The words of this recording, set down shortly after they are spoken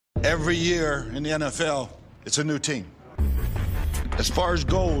Every year in the NFL, it's a new team. As far as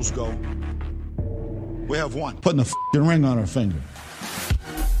goals go, we have one. Putting a f***ing ring on our finger.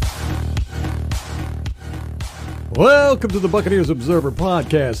 Welcome to the Buccaneers Observer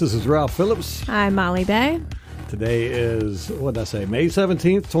Podcast. This is Ralph Phillips. I'm Molly Bay. Today is, what did I say, May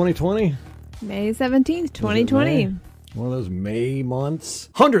 17th, 2020? May 17th, 2020. One of those May months.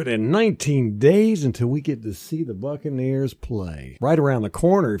 119 days until we get to see the Buccaneers play. Right around the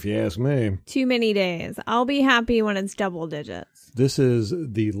corner, if you ask me. Too many days. I'll be happy when it's double digits. This is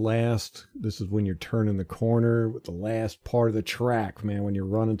when you're turning the corner with the last part of the track, man, when you're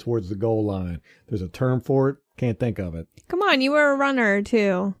running towards the goal line. There's a term for it. Can't think of it. Come on, you were a runner,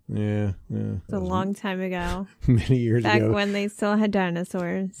 too. Yeah. It's a long time ago. Many years ago. Back when they still had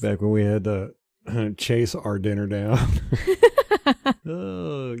dinosaurs. Back when we had to chase our dinner down.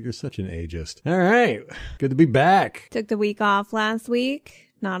 Oh, you're such an ageist. All right. Good to be back. Took the week off last week.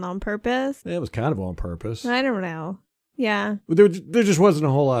 Not on purpose. It was kind of on purpose. I don't know. Yeah. There just wasn't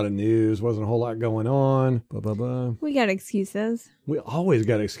a whole lot of news. Wasn't a whole lot going on. Blah, blah, blah. We got excuses. We always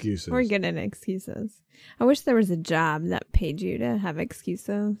got excuses. We're good at excuses. I wish there was a job that paid you to have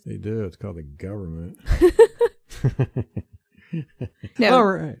excuses. They do. It's called the government. No. All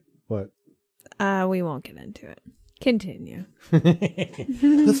right. What? We won't get into it. Continue.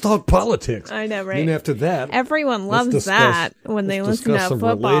 Let's talk politics. I know, right? And after that, everyone loves that when they listen to some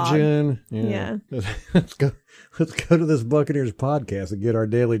football. Religion. Yeah. Let's go to this Buccaneers podcast and get our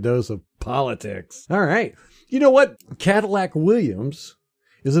daily dose of politics. All right. You know what? Cadillac Williams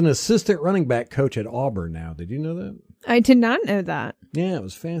is an assistant running back coach at Auburn now. Did you know that? I did not know that. Yeah, it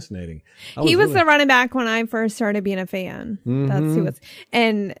was fascinating. He was the running back when I first started being a fan. Mm-hmm. That's who was.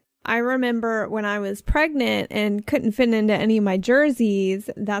 And I remember when I was pregnant and couldn't fit into any of my jerseys,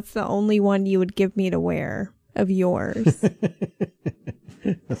 that's the only one you would give me to wear of yours.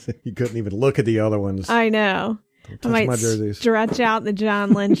 You couldn't even look at the other ones. I know. Don't touch my jerseys. Stretch out the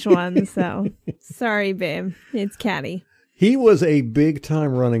John Lynch one. So sorry, babe. It's Caddy. He was a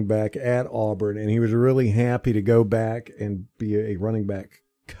big-time running back at Auburn, and he was really happy to go back and be a running back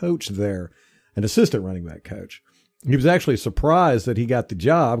coach there, an assistant running back coach. He was actually surprised that he got the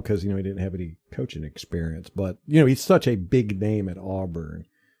job because, he didn't have any coaching experience. But, he's such a big name at Auburn.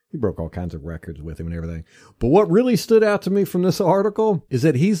 He broke all kinds of records with him and everything. But what really stood out to me from this article is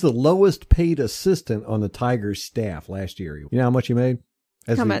that he's the lowest paid assistant on the Tigers staff last year. You know how much he made?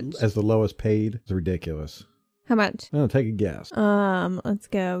 How much? As the lowest paid? It's ridiculous. How much? Oh, take a guess. Let's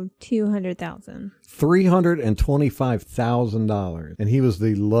go $200,000. $325,000. And he was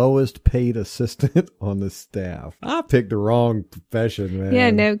the lowest paid assistant on the staff. I picked the wrong profession, man. Yeah,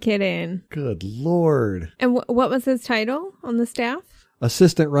 no kidding. Good Lord. And what was his title on the staff?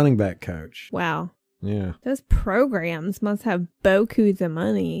 Assistant running back coach. Wow. Yeah. Those programs must have beaucoup of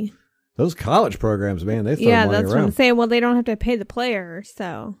money. Those college programs, man, they throw money that's around. what I'm saying. Well, they don't have to pay the player,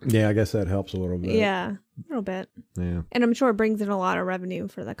 so. Yeah, I guess that helps a little bit. Yeah, a little bit. Yeah. And I'm sure it brings in a lot of revenue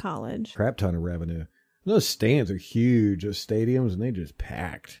for the college. Crap ton of revenue. Those stands are huge, those stadiums, and they just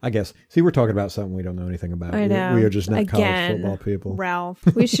packed. I guess. See, we're talking about something we don't know anything about. I know. We are just not college Again, football people. Ralph,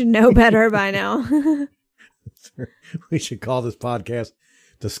 we should know better by now. We should call this podcast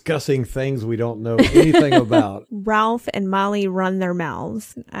Discussing Things We Don't Know Anything About. Ralph and Molly run their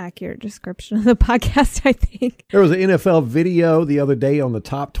mouths. Accurate description of the podcast, I think. There was an NFL video the other day on the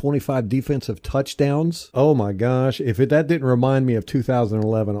top 25 defensive touchdowns. Oh my gosh. That didn't remind me of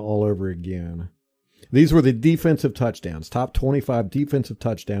 2011 all over again. These were the defensive touchdowns, top 25 defensive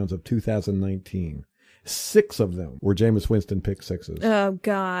touchdowns of 2019. 6 of them were Jameis Winston pick sixes. Oh,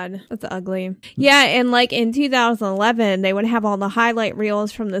 God. That's ugly. Yeah, and like in 2011, they would have all the highlight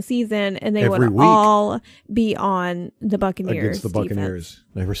reels from the season, and they would all be on the Buccaneers. Against the Buccaneers. Defense.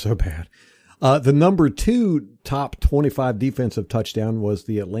 They were so bad. The number 2 top 25 defensive touchdown was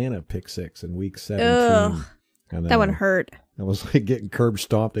the Atlanta pick six in week 17. Ugh, that would hurt. That was like getting curb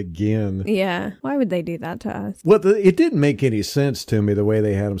stomped again. Yeah. Why would they do that to us? Well, it didn't make any sense to me the way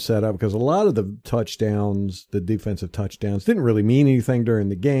they had them set up, because a lot of the touchdowns, the defensive touchdowns, didn't really mean anything during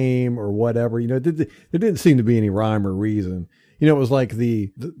the game or whatever. There didn't seem to be any rhyme or reason. It was like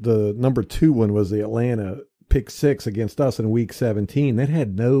the number 2 one was the Atlanta pick six against us in week 17. That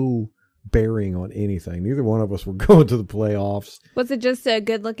had no bearing on anything. Neither one of us were going to the playoffs. Was it just a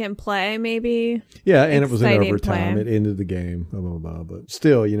good looking play, maybe? Yeah, and it was in overtime. Play. It ended the game. Blah, blah, blah. But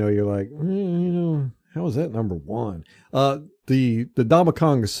still, you're like, how is that number 1? The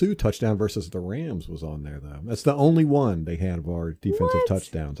Ndamukong Suh touchdown versus the Rams was on there, though. That's the only one they had of our defensive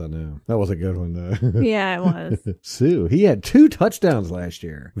touchdowns. I know. That was a good one, though. Yeah, it was. Suh, he had 2 touchdowns last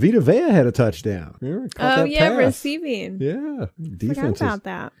year. Vita Vea had a touchdown. Remember? Caught that pass. Receiving. Yeah. Forgot about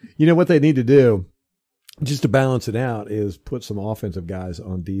that. You know what they need to do, just to balance it out, is put some offensive guys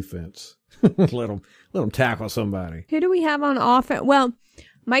on defense. let them tackle somebody. Who do we have on offense? Well,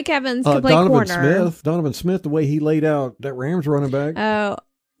 Mike Evans could play corner. Donovan Smith, the way he laid out that Rams running back. Oh,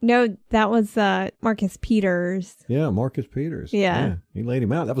 no, that was Marcus Peters. Yeah, Marcus Peters. Yeah. He laid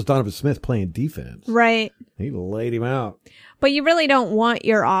him out. That was Donovan Smith playing defense. Right. He laid him out. But you really don't want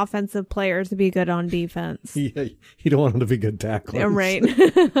your offensive players to be good on defense. Yeah, you don't want them to be good tacklers. Right.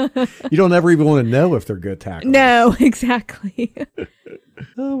 You don't ever even want to know if they're good tacklers. No, exactly.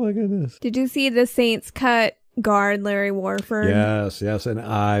 Oh, my goodness. Did you see the Saints cut guard Larry Warford? Yes, and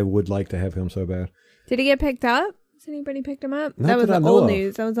I would like to have him so bad. Did he get picked up? Has anybody picked him up? Not that was that I the know old of.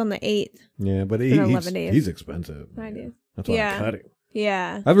 news. That was on the 8th. Yeah, but he's expensive. I do. That's why I cut him.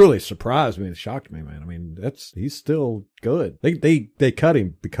 Yeah. That really surprised me. It shocked me, man. I mean, he's still good. They cut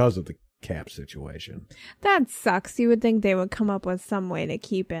him because of the cap situation. That sucks. You would think they would come up with some way to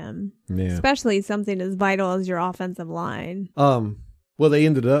keep him. Yeah. Especially something as vital as your offensive line. Well,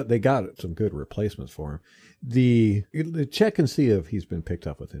 they got some good replacements for him. The check and see if he's been picked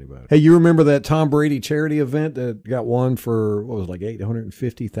up with anybody. Hey, you remember that Tom Brady charity event that got won for, what was it, like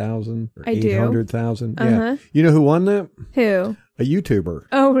 $850,000 or I do. $800,000? Yeah. You know who won that? Who? A YouTuber.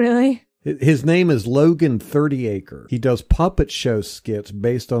 Oh, really? His name is Logan 30acre. He does puppet show skits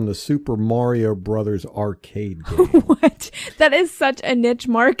based on the Super Mario Brothers arcade game. What? That is such a niche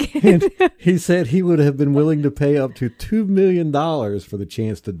market. And he said he would have been willing to pay up to $2 million for the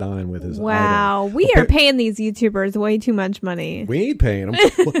chance to dine with his Wow. idol. We are paying these YouTubers way too much money. We ain't paying them.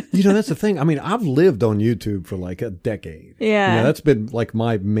 Well, that's the thing. I mean, I've lived on YouTube for like a decade. Yeah. That's been like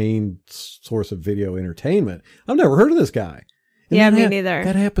my main source of video entertainment. I've never heard of this guy. And me neither.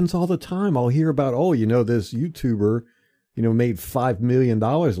 That happens all the time. I'll hear about, this YouTuber, made $5 million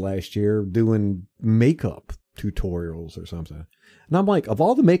last year doing makeup tutorials or something. And I'm like, of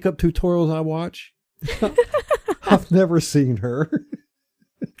all the makeup tutorials I watch, I've never seen her.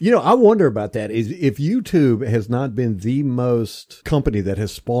 I wonder about that. Is if YouTube has not been the most company that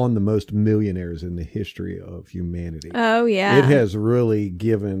has spawned the most millionaires in the history of humanity. Oh, yeah. It has really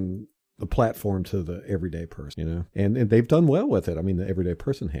given the platform to the everyday person, and they've done well with it. I mean, the everyday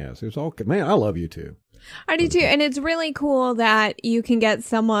person has. It's all, man, I love YouTube. I do too. And it's really cool that you can get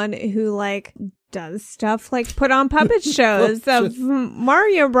someone who does stuff like put on puppet shows of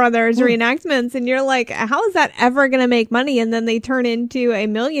Mario Brothers reenactments. And you're like, how is that ever going to make money? And then they turn into a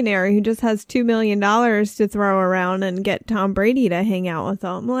millionaire who just has $2 million to throw around and get Tom Brady to hang out with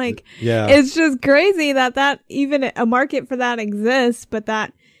them. It's just crazy that even a market for that exists, but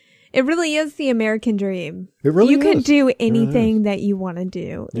that it really is the American dream. It really is. You can do anything it that you want to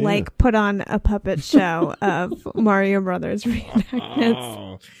do, like put on a puppet show of Mario Brothers reenactments.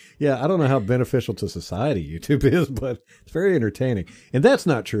 Oh. Yeah, I don't know how beneficial to society YouTube is, but it's very entertaining. And that's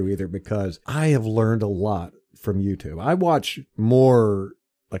not true either, because I have learned a lot from YouTube. I watch more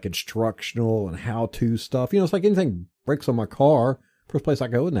like instructional and how-to stuff. It's like anything breaks on my car. First place I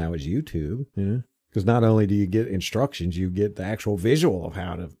go now is YouTube. Because not only do you get instructions, you get the actual visual of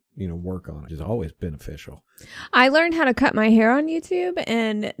how to work on it, which is always beneficial. I learned how to cut my hair on YouTube,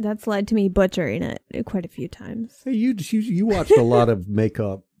 and that's led to me butchering it quite a few times. Hey, you watched a lot of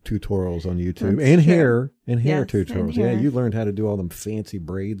makeup tutorials on YouTube and hair tutorials. Yeah, you learned how to do all them fancy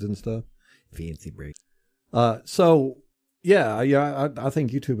braids and stuff. Fancy braids. I think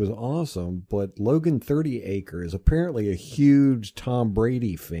YouTube is awesome, but Logan 30acre is apparently a huge Tom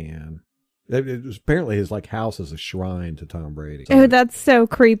Brady fan. It was apparently his house is a shrine to Tom Brady. Oh, that's so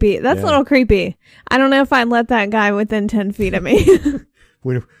creepy. That's a little creepy. I don't know if I'd let that guy within 10 feet of me.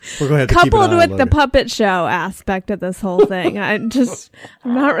 We're going to have to coupled keep an eye with on the Logan. puppet show aspect of this whole thing. I'm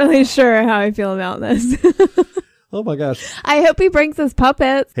not really sure how I feel about this. Oh my gosh. I hope he brings his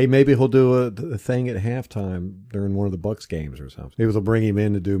puppets. Hey, maybe he'll do a thing at halftime during one of the Bucs games or something. Maybe they'll bring him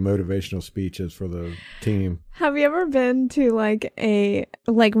in to do motivational speeches for the team. Have you ever been to a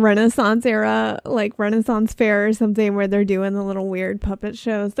Renaissance era, Renaissance fair or something where they're doing the little weird puppet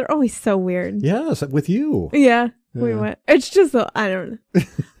shows? They're always so weird. Yes, with you. Yeah. We went. It's just, I don't know.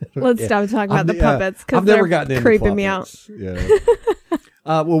 Let's stop talking about the puppets because they're creeping me out. Yeah.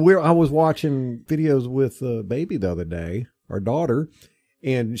 I was watching videos with Baby the other day, our daughter,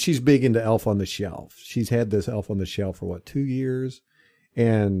 and she's big into Elf on the Shelf. She's had this Elf on the Shelf for 2 years,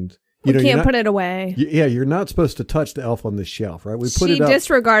 and We can't put it away. Yeah, you're not supposed to touch the elf on the shelf, right? We put She it up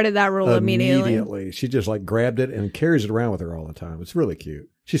disregarded that rule immediately. She just like grabbed it and carries it around with her all the time. It's really cute.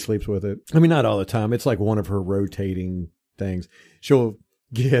 She sleeps with it. I mean, not all the time. It's like one of her rotating things. She'll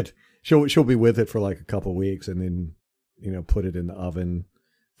be with it for like a couple of weeks and then, put it in the oven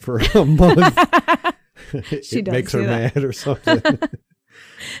for a month. It makes her mad or something.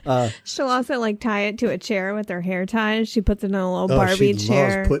 She'll also like tie it to a chair with her hair ties. She puts it in a little Barbie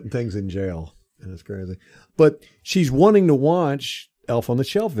chair. She loves putting things in jail. And it's crazy. But she's wanting to watch Elf on the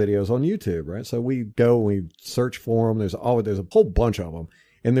Shelf videos on YouTube, right? So we go and we search for them. There's a whole bunch of them.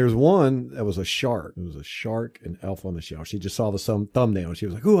 And there's one that was a shark. It was a shark and Elf on the Shelf. She just saw the thumbnail and she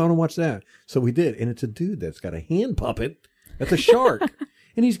was like, "Ooh, I want to watch that." So we did. And it's a dude that's got a hand puppet. That's a shark.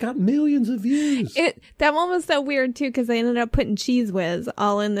 And he's got millions of views. That one was so weird, too, because they ended up putting Cheese Whiz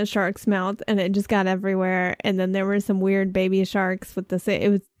all in the shark's mouth, and it just got everywhere. And then there were some weird baby sharks with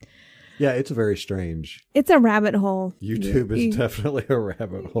Yeah, it's very strange. It's a rabbit hole. YouTube is definitely a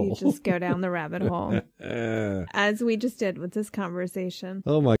rabbit hole. You just go down the rabbit hole. As we just did with this conversation.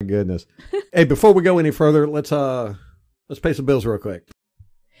 Oh, my goodness. Hey, before we go any further, let's pay some bills real quick.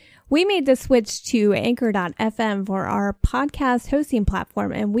 We made the switch to Anchor.fm for our podcast hosting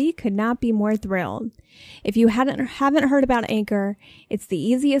platform, and we could not be more thrilled. If you haven't heard about Anchor, it's the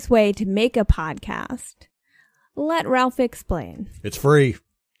easiest way to make a podcast. Let Ralph explain. It's free.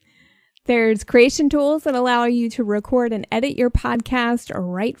 There's creation tools that allow you to record and edit your podcast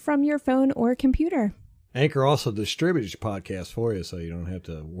right from your phone or computer. Anchor also distributes your podcast for you, so you don't have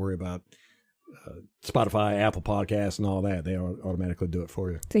to worry about Spotify, Apple Podcasts, and all that. They automatically do it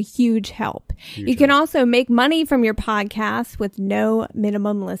for you. It's a huge help. You can also make money from your podcast with no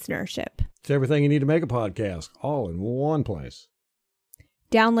minimum listenership. It's everything you need to make a podcast, all in one place.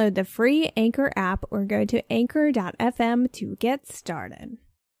 Download the free Anchor app or go to anchor.fm to get started.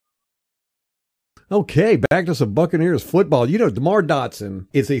 Okay, back to some Buccaneers football. Demar Dotson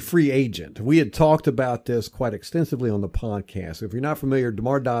is a free agent. We had talked about this quite extensively on the podcast. If you're not familiar,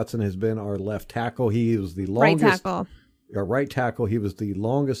 Demar Dotson has been our left tackle. He was the longest... Right tackle. Right tackle. He was the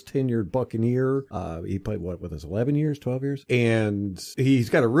longest tenured Buccaneer. He played, with us, 11 years, 12 years? And he's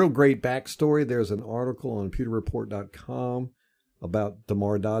got a real great backstory. There's an article on pewterreport.com about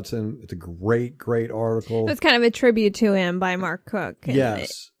Demar Dotson. It's a great, great article. It's kind of a tribute to him by Mark Cook.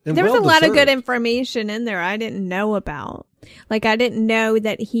 Yes. There was a lot of good information in there I didn't know about. Like, I didn't know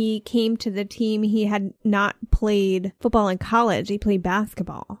that he came to the team. He had not played football in college. He played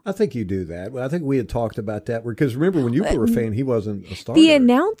basketball. I think you do that. I think we had talked about that because remember when you were a fan, he wasn't a starter. The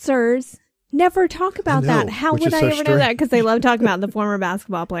announcers never talk about that. How would I ever know that? Because they love talking about the former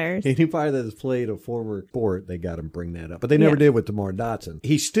basketball players. Anybody that has played a former sport, they got to bring that up. But they never did with Demar Dotson.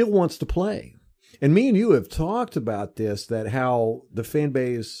 He still wants to play. And me and you have talked about this, that how the fan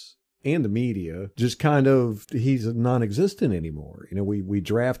base and the media just kind of, he's non-existent anymore. We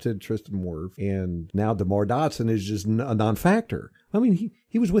drafted Tristan Wirf, and now Demar Dotson is just a non-factor. I mean,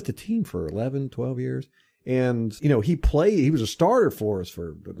 he was with the team for 11, 12 years. And, he was a starter for us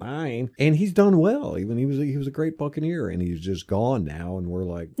for 9, and he's done well. Even he was a great Buccaneer, and he's just gone now, and we're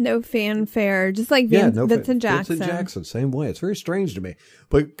like... No fanfare, just like Vincent Jackson. Vincent Jackson, same way. It's very strange to me.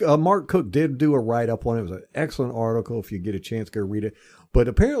 But Mark Cook did do a write-up on it. It was an excellent article. If you get a chance, go read it. But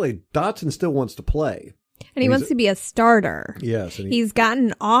apparently, Dotson still wants to play. And he wants to be a starter. Yes. He's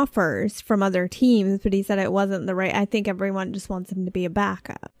gotten offers from other teams, but he said it wasn't the right. I think everyone just wants him to be a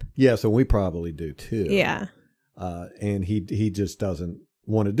backup. Yeah, so we probably do too. Yeah. And he just doesn't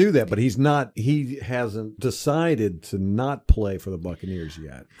want to do that, but he hasn't decided to not play for the Buccaneers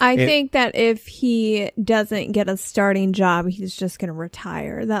yet. I think that if he doesn't get a starting job, he's just going to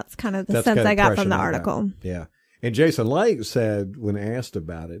retire. That's kind of the sense I got from the article. Yeah. And Jason Light said, when asked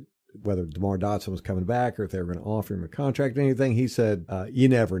about it, whether Demar Dotson was coming back or if they were going to offer him a contract or anything, he said, you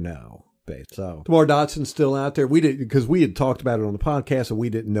never know. So Demar Dotson's still out there. Because we had talked about it on the podcast, and we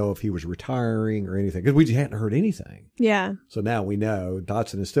didn't know if he was retiring or anything because we just hadn't heard anything. Yeah. So now we know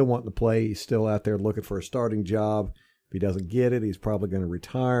Dotson is still wanting to play. He's still out there looking for a starting job. If he doesn't get it, he's probably going to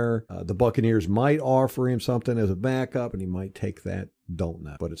retire. The Buccaneers might offer him something as a backup, and he might take that. Don't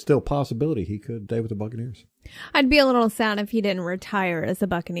know. But it's still a possibility he could stay with the Buccaneers. I'd be a little sad if he didn't retire as a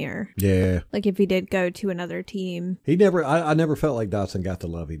Buccaneer. Yeah. Like if he did go to another team. I never felt like Dotson got the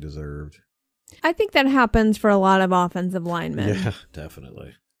love he deserved. I think that happens for a lot of offensive linemen. Yeah,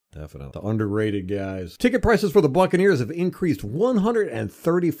 definitely. Definitely. The underrated guys. Ticket prices for the Buccaneers have increased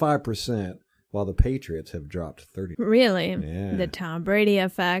 135% while the Patriots have dropped 30. Really? Yeah. The Tom Brady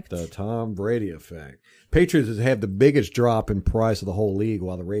effect. The Tom Brady effect. Patriots have the biggest drop in price of the whole league,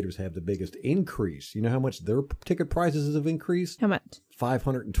 while the Raiders have the biggest increase. You know how much their ticket prices have increased? How much?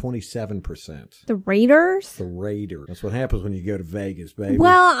 527%. The Raiders? The Raiders. That's what happens when you go to Vegas, baby.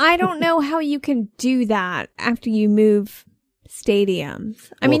 Well, I don't know how you can do that after you move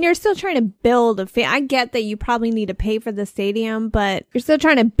stadiums. I mean, you're still trying to build a fan. I get that you probably need to pay for the stadium, but you're still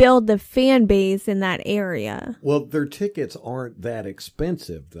trying to build the fan base in that area. Well, their tickets aren't that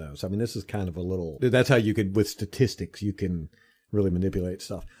expensive, though. So, I mean, this is kind of a little... That's how you could, with statistics, you can really manipulate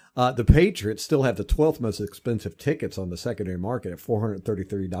stuff. The Patriots still have the 12th most expensive tickets on the secondary market at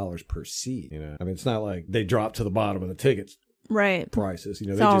 $433 per seat. You know, I mean, it's not like they dropped to the bottom of the tickets. Right. Prices. You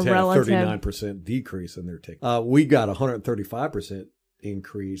know, It's they all just had relative. a 39% decrease in their tickets. We got a 135%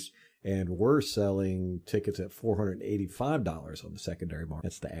 increase, and we're selling tickets at $485 on the secondary market.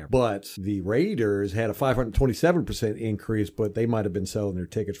 That's the average. But the Raiders had a 527% increase, but they might have been selling their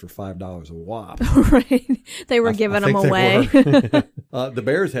tickets for $5 a whop. Right. They were giving them away. The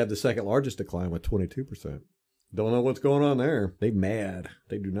Bears had the second largest decline with 22%. Don't know what's going on there. They mad.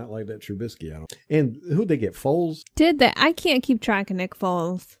 They do not like that Trubisky out. And who'd they get? Foles? Did they? I can't keep track of Nick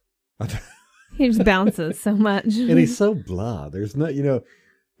Foles. He just bounces so much. And he's so blah. There's not, you know,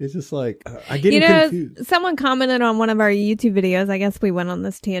 it's just like, I get confused. Someone commented on one of our YouTube videos. I guess we went on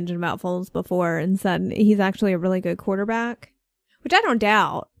this tangent about Foles before and said he's actually a really good quarterback, which I don't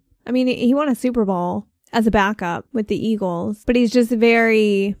doubt. I mean, he won a Super Bowl as a backup with the Eagles, but he's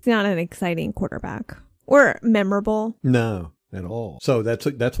not an exciting quarterback. Or memorable. No, at all. So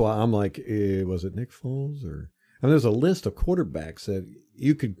that's why I'm like, was it Nick Foles? Or I mean, there's a list of quarterbacks that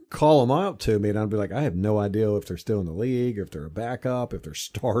you could call them out to me, and I'd be like, I have no idea if they're still in the league, if they're a backup, if they're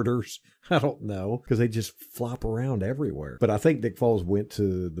starters. I don't know, because they just flop around everywhere. But I think Nick Foles went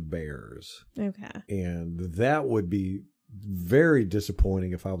to the Bears. Okay. And that would be very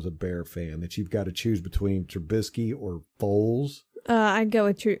disappointing if I was a Bear fan, that you've got to choose between Trubisky or Foles. I'd go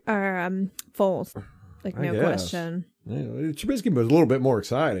with Foles. Like, no question. Yeah, Trubisky was a little bit more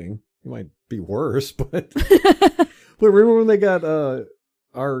exciting. He might be worse, but but remember when they got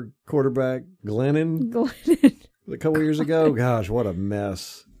our quarterback Glennon a couple years ago? Gosh, what a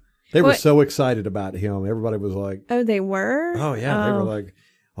mess! They were so excited about him. Everybody was like, "Oh, they were? Oh yeah, they were like,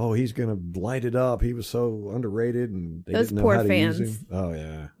 oh, he's gonna light it up. He was so underrated, and they didn't know how to use him." Oh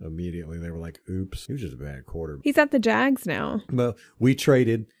yeah, immediately they were like, "Oops, he was just a bad quarterback." He's at the Jags now. Well, we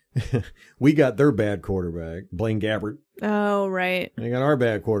traded. We got their bad quarterback, Blaine Gabbert. Oh, right. They got our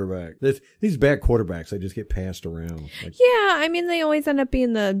bad quarterback. These bad quarterbacks, they just get passed around. Like, yeah, I mean, they always end up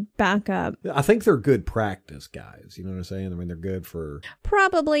being the backup. I think they're good practice guys. You know what I'm saying? I mean, they're good for...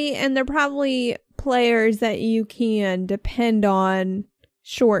 Probably, and they're probably players that you can depend on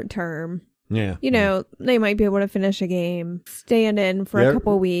short term. Yeah. You know, they might be able to finish a game, stand in for a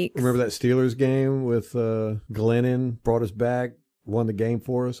couple weeks. Remember that Steelers game with Glennon brought us back? Won the game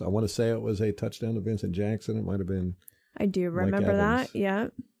for us. I want to say it was a touchdown to Vincent Jackson. It might have been. I do remember that. Yeah.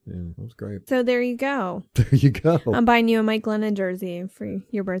 Yeah, that was great. So there you go. There you go. I'm buying you a Mike Glennon jersey for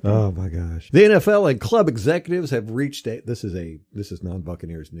your birthday. Oh my gosh. The NFL and club executives have reached this is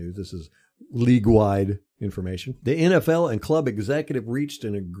non-Buccaneers news. This is league-wide information. The NFL and club executive reached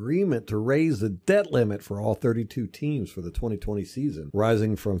an agreement to raise the debt limit for all 32 teams for the 2020 season,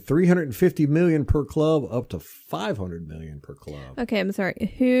 rising from $350 million per club up to $500 million per club. Okay, I'm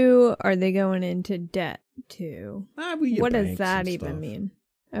sorry. Who are they going into debt to? What does that even mean?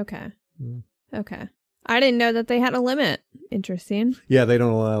 Okay. Okay. I didn't know that they had a limit. Interesting. Yeah, they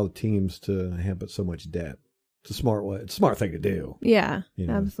don't allow teams to have but so much debt. It's a smart way. It's a smart thing to do. Yeah,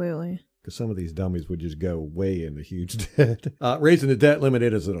 absolutely. Because some of these dummies would just go way into huge debt. Raising the debt limit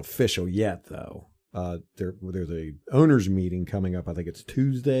isn't official yet, though. There's a owners meeting coming up. I think it's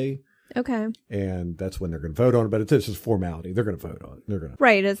Tuesday. Okay. And that's when they're going to vote on it. But it's just formality. They're going to vote on it. They're going to.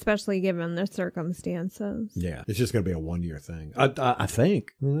 Right, especially given the circumstances. Yeah, it's just going to be a 1-year thing. I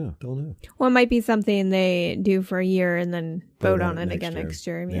think. I don't know. Well, it might be something they do for a year and then vote on it again next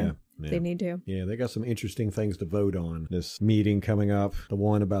year. Yeah. They need to. Yeah, they got some interesting things to vote on. This meeting coming up, the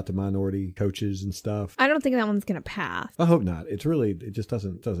one about the minority coaches and stuff. I don't think that one's going to pass. I hope not. It just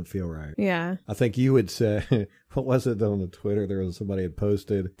doesn't feel right. Yeah. I think you would say, what was it on the Twitter? There was somebody had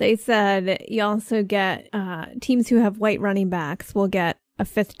posted. They said you also get teams who have white running backs will get a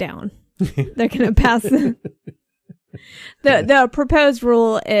fifth down. They're going to pass The proposed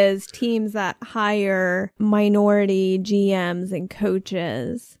rule is teams that hire minority GMs and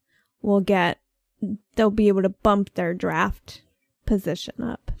coaches they'll be able to bump their draft position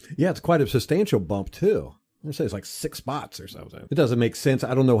up. Yeah, it's quite a substantial bump too. I'm going to say it's like 6 spots or something. It doesn't make sense.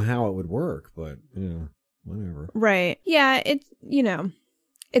 I don't know how it would work, but, whatever. Right. Yeah, it's,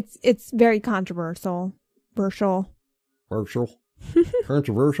 it's very controversial. Controversial.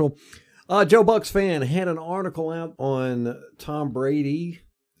 Joe Bucs fan had an article out on Tom Brady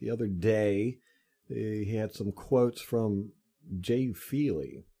the other day. He had some quotes from Jay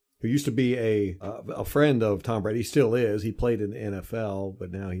Feely, who used to be a friend of Tom Brady. He still is. He played in the NFL,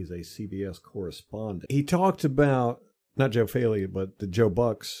 but now he's a CBS correspondent. He talked about, not Joe Feely, but the Joe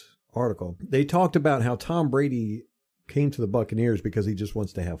Bucs article. They talked about how Tom Brady came to the Buccaneers because he just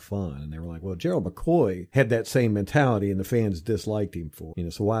wants to have fun. And they were like, well, Gerald McCoy had that same mentality and the fans disliked him for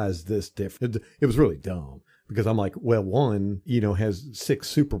it. So why is this different? It was really dumb because I'm like, well, one, has 6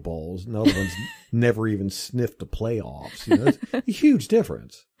 Super Bowls. And the other one's never even sniffed the playoffs. It's a huge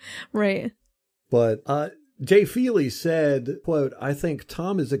difference. Right. But Jay Feely said, quote, I think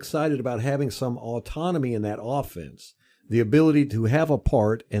Tom is excited about having some autonomy in that offense, the ability to have a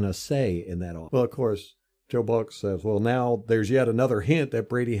part and a say in that offense. Well, of course, Joe Bucs says, well, now there's yet another hint that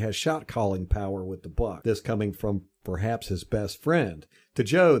Brady has shot calling power with the Bucs. This coming from perhaps his best friend. To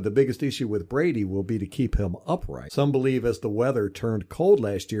Joe, the biggest issue with Brady will be to keep him upright. Some believe as the weather turned cold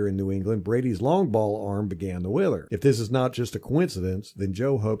last year in New England, Brady's long ball arm began to wither. If this is not just a coincidence, then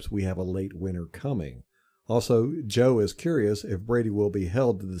Joe hopes we have a late winter coming. Also, Joe is curious if Brady will be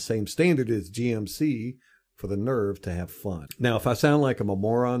held to the same standard as GMC for the nerve to have fun. Now, if I sound like I'm a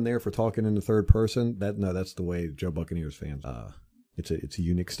moron there for talking in the third person, that's the way Joe Buccaneers fans. It's a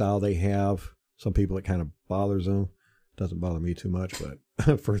unique style they have. Some people it kind of bothers them. Doesn't bother me too much,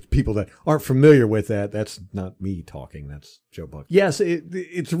 but for people that aren't familiar with that, that's not me talking. That's Joe Bucs. Yes,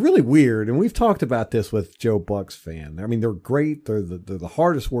 it's really weird, and we've talked about this with Joe Bucs fan. I mean, they're great. They're the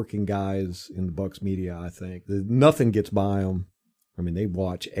hardest working guys in the Bucs media, I think. Nothing gets by them. I mean, they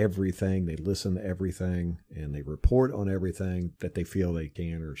watch everything, they listen to everything, and they report on everything that they feel they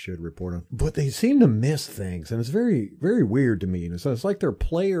can or should report on. But they seem to miss things, and it's very, very weird to me. And it's like their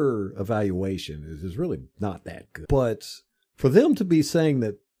player evaluation is really not that good. But for them to be saying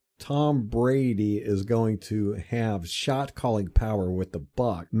that Tom Brady is going to have shot calling power with the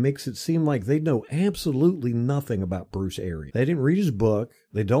Bucs makes it seem like they know absolutely nothing about Bruce Arians. They didn't read his book.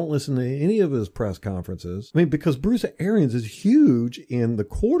 They don't listen to any of his press conferences. I mean, because Bruce Arians is huge in the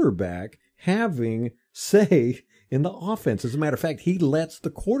quarterback having say in the offense. As a matter of fact, he lets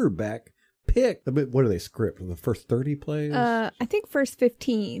the quarterback pick. What do they script? The first 30 plays? I think first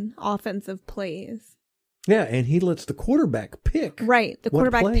 15 offensive plays. Yeah, and he lets the quarterback pick. Right, the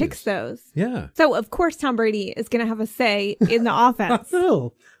quarterback picks those. Yeah. So, of course, Tom Brady is going to have a say in the offense.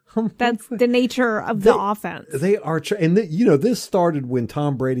 No. That's the nature of the offense. They are, and this started when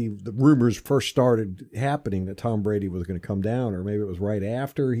Tom Brady, the rumors first started happening that Tom Brady was going to come down, or maybe it was right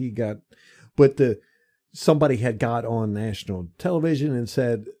after he got, but somebody had got on national television and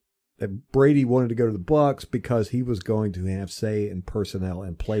said that Brady wanted to go to the Bucs because he was going to have say in personnel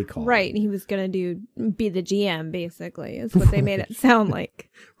and play calling. Right. He was going to be the GM, basically, is what they made it sound like.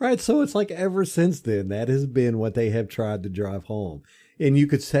 Right. So it's like ever since then, that has been what they have tried to drive home. And you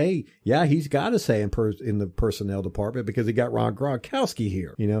could say, yeah, he's got a say in the personnel department because he got Ron Gronkowski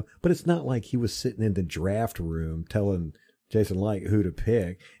here, but it's not like he was sitting in the draft room telling Jason Light who to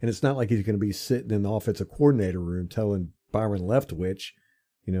pick. And it's not like he's going to be sitting in the offensive coordinator room telling Byron Leftwich,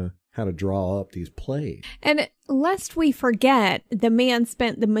 how to draw up these plays. And lest we forget, the man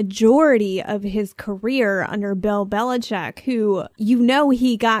spent the majority of his career under Bill Belichick, who,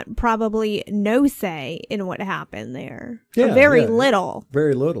 he got probably no say in what happened there. Yeah, very little.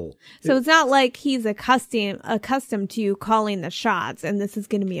 Very little. So it's not like he's accustomed to calling the shots, and this is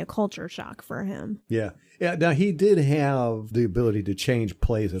going to be a culture shock for him. Yeah. Yeah. Now, he did have the ability to change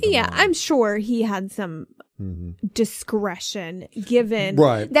plays at the moment. I'm sure he had some discretion given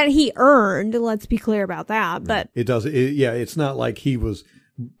right. that he earned. Let's be clear about that. But it does. It's not like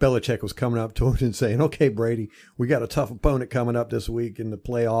Belichick was coming up to him and saying, okay, Brady, we got a tough opponent coming up this week in the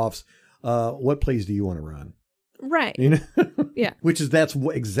playoffs. What plays do you want to run? Right. Yeah. That's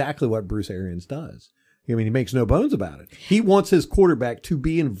exactly what Bruce Arians does. I mean, he makes no bones about it. He wants his quarterback to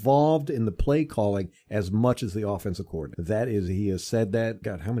be involved in the play calling as much as the offensive coordinator. He has said that,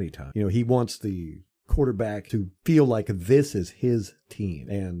 God, how many times? He wants the quarterback to feel like this is his team.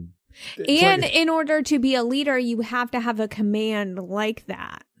 And in order to be a leader, you have to have a command like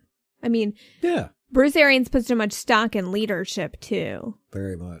that. I mean, yeah. Bruce Arians puts so much stock in leadership, too.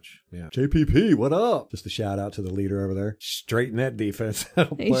 Very much, yeah. JPP, what up? Just a shout out to the leader over there. Straighten that defense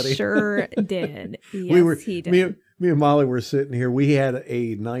out, buddy. He sure did. Yes, he did. Me and Molly were sitting here. We had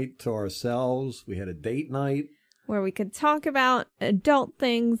a night to ourselves. We had a date night. where we could talk about adult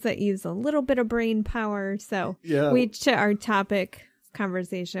things that use a little bit of brain power. So our topic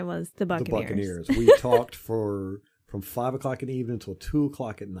conversation was the Buccaneers. The Buccaneers. We talked from 5 o'clock in the evening until 2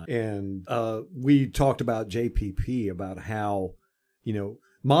 o'clock at night. And we talked about JPP, about how,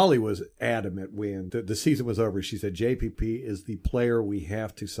 Molly was adamant when the season was over. She said, JPP is the player we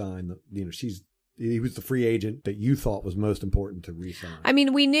have to sign. He was the free agent that you thought was most important to re-sign. I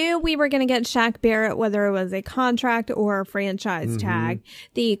mean, we knew we were going to get Shaq Barrett, whether it was a contract or a franchise tag.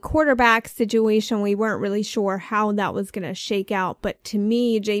 The quarterback situation, we weren't really sure how that was going to shake out. But to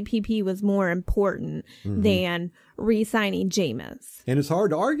me, JPP was more important than re-signing Jameis. And it's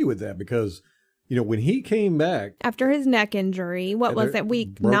hard to argue with that because, when he came back. After his neck injury, what was it,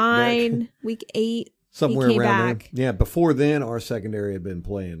 week 9, week 8? Somewhere he came around back. there. Yeah, before then, our secondary had been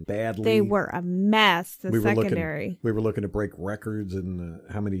playing badly. They were a mess, secondary. We were looking to break records and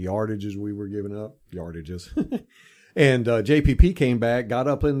how many yardages we were giving up. Yardages. And JPP came back, got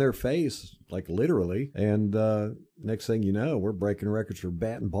up in their face, like literally. And next thing you know, we're breaking records for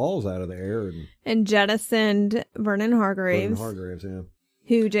batting balls out of the air. And jettisoned Vernon Hargreaves. Yeah.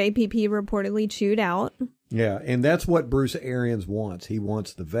 Who JPP reportedly chewed out. Yeah, and that's what Bruce Arians wants. He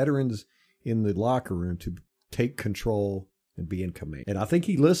wants the veterans in the locker room to take control and be in command. And I think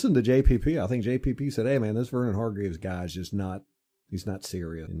he listened to JPP. I think JPP said, hey, man, this Vernon Hargreaves guy is just he's not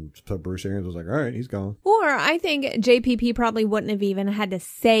serious. And so Bruce Arians was like, all right, he's gone. Or I think JPP probably wouldn't have even had to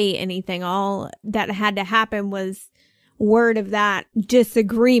say anything. All that had to happen was word of that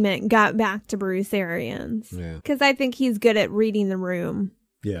disagreement got back to Bruce Arians. Yeah. Because I think he's good at reading the room.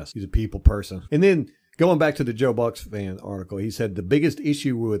 Yes, he's a people person. And then going back to the Joe Bucs fan article, he said the biggest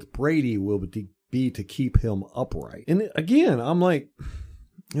issue with Brady will be to keep him upright. And again, I'm like,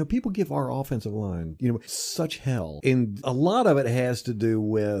 people give our offensive line, such hell. And a lot of it has to do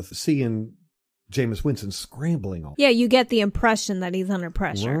with seeing Jameis Winston scrambling all. Yeah, you get the impression that he's under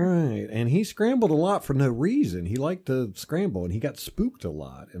pressure. Right. And he scrambled a lot for no reason. He liked to scramble and he got spooked a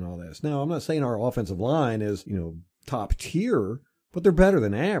lot and all this. Now, I'm not saying our offensive line is, top tier, but they're better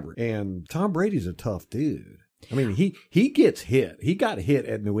than average. And Tom Brady's a tough dude. I mean, he gets hit. He got hit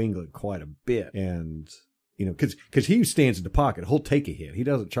at New England quite a bit. And, because he stands in the pocket, he'll take a hit. He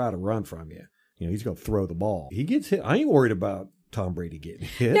doesn't try to run from you. He's going to throw the ball. He gets hit. I ain't worried about Tom Brady getting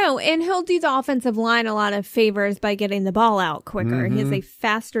hit. No, and he'll do the offensive line a lot of favors by getting the ball out quicker. He's a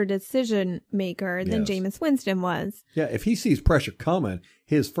faster decision maker than Jameis Winston was. Yeah, if he sees pressure coming,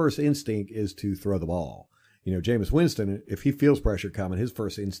 his first instinct is to throw the ball. Jameis Winston, if he feels pressure coming, his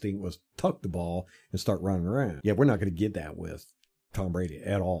first instinct was tuck the ball and start running around. Yeah, we're not going to get that with Tom Brady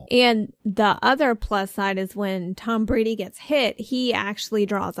at all. And the other plus side is when Tom Brady gets hit, he actually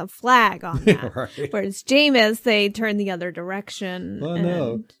draws a flag on that. Right. Whereas Jameis, they turn the other direction. I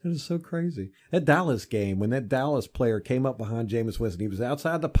know. It is so crazy. That Dallas game, when that Dallas player came up behind Jameis Winston, he was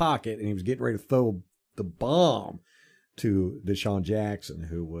outside the pocket and he was getting ready to throw the bomb to Deshaun Jackson,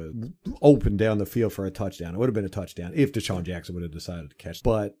 who was open down the field for a touchdown. It would have been a touchdown if Deshaun Jackson would have decided to catch it.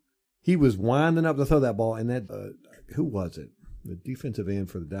 But he was winding up to throw that ball, and that, who was it? The defensive end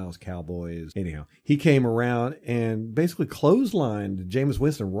for the Dallas Cowboys. Anyhow, he came around and basically clotheslined Jameis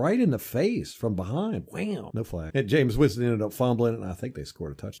Winston right in the face from behind. Wham! No flag. And Jameis Winston ended up fumbling, and I think they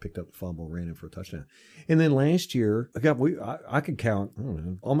scored a touch, picked up the fumble, ran in for a touchdown. And then last year, I could count, I don't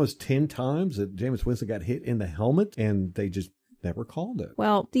know, almost 10 times that Jameis Winston got hit in the helmet, and they just never called it.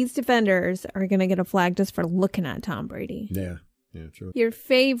 Well, these defenders are going to get a flag just for looking at Tom Brady. Yeah. Yeah, true. Your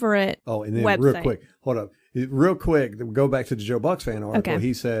favorite and then website. Real quick, hold up. Real quick, go back to the Joe Bucs fan article. Okay.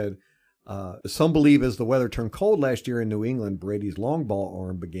 He said, some believe as the weather turned cold last year in New England, Brady's long ball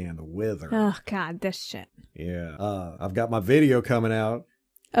arm began to wither. Oh, God, this shit. Yeah. I've got my video coming out.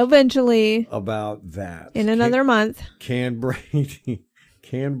 Eventually. About that. In another month. Can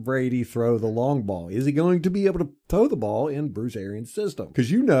Brady throw the long ball? Is he going to be able to throw the ball in Bruce Arians' system? Because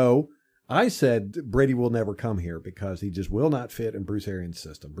I said Brady will never come here because he just will not fit in Bruce Arians'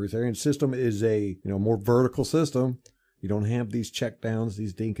 system. Bruce Arians' system is a more vertical system. You don't have these check downs,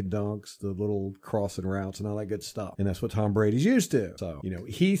 these dink and dunks, the little crossing routes and all that good stuff. And that's what Tom Brady's used to. So,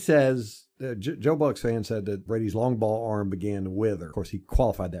 he says, Joe Bucs fan said that Brady's long ball arm began to wither. Of course, he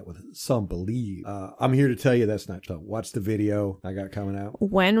qualified that with some believe. I'm here to tell you that's not true. Watch the video I got coming out.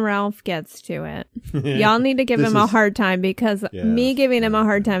 When Ralph gets to it. Y'all need to give him a hard time because me giving him a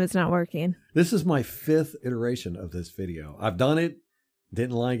hard time is not working. This is my 5th iteration of this video. I've done it.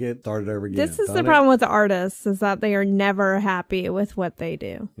 Didn't like it, started over again. This is the problem with the artists, is that they are never happy with what they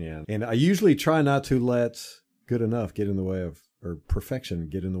do. Yeah. And I usually try not to let good enough get in the way of, or perfection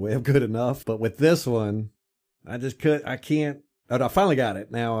get in the way of good enough. But with this one, I can't. I finally got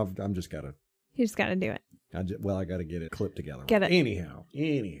it. Now You just got to do it. I got to get it clipped together. Get it. Anyhow.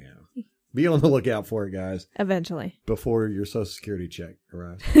 Be on the lookout for it, guys. Eventually. Before your Social Security check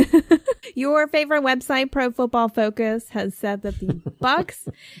arrives. Your favorite website, Pro Football Focus, has said that the Bucs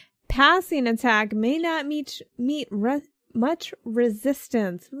passing attack may not meet much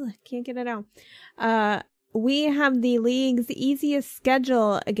resistance. Ugh, can't get it out. We have the league's easiest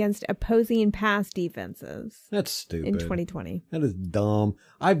schedule against opposing pass defenses. That's stupid. In 2020. That is dumb.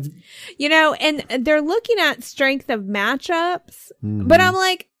 And they're looking at strength of matchups, but I'm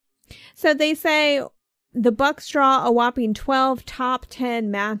like, so they say the Bucs draw a whopping 12 top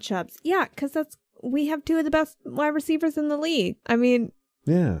 10 matchups. Yeah, because we have two of the best wide receivers in the league. I mean,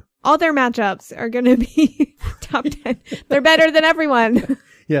 yeah, all their matchups are going to be top 10. They're better than everyone.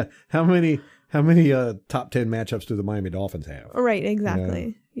 Yeah. How many top 10 matchups do the Miami Dolphins have? Right,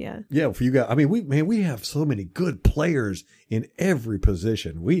 exactly. Yeah. Yeah, if you got, I mean, we have so many good players in every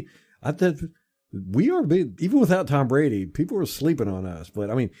position. I think we are big, even without Tom Brady, people are sleeping on us. But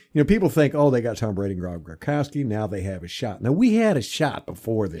I mean, people think, oh, they got Tom Brady and Rob Gronkowski, now they have a shot. Now, we had a shot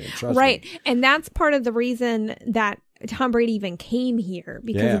before then, trust me. And that's part of the reason that Tom Brady even came here,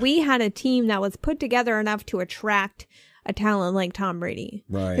 because we had a team that was put together enough to attract a talent like Tom Brady.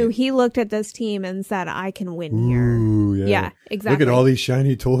 Right. Who he looked at this team and said, I can win here. Ooh, yeah, exactly. Look at all these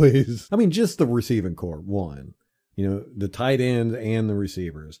shiny toys. I mean, just the receiving core, one. The tight ends and the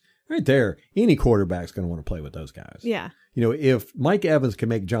receivers. Right there, any quarterback's going to want to play with those guys. Yeah. If Mike Evans can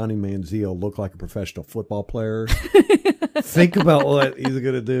make Johnny Manziel look like a professional football player, think about what he's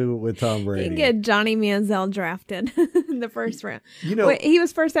going to do with Tom Brady. He can get Johnny Manziel drafted in the first round. Wait, he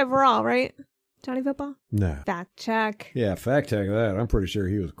was first overall, right? Johnny Football? No. Fact check. Yeah, fact check that. I'm pretty sure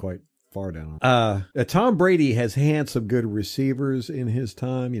he was quite far down. Tom Brady has had some good receivers in his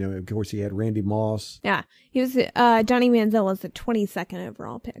time. Of course, he had Randy Moss. Yeah. He was Johnny Manziel was the 22nd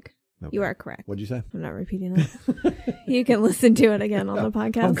overall pick. Okay. You are correct. What'd you say? I'm not repeating that. You can listen to it again on the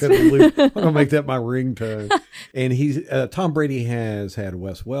podcast. I'm gonna make that my ringtone. And he's Tom Brady has had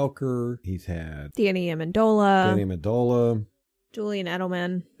Wes Welker. He's had Danny Amendola. Julian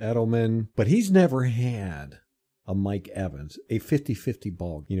Edelman. But he's never had a Mike Evans, a 50-50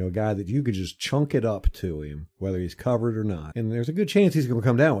 ball. A guy that you could just chunk it up to him, whether he's covered or not. And there's a good chance he's going to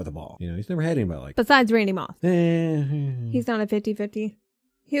come down with the ball. He's never had anybody like that. Besides Randy Moss. He's not a 50-50.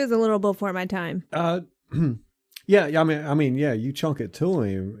 He was a little before my time. Yeah. I mean, you chunk it to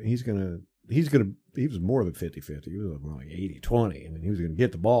him, he was more than 50-50. He was more like 80-20. I mean, he was going to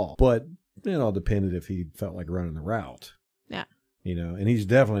get the ball. But it all depended if he felt like running the route. Yeah. And he's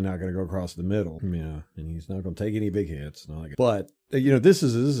definitely not going to go across the middle. Yeah. And he's not going to take any big hits. But, this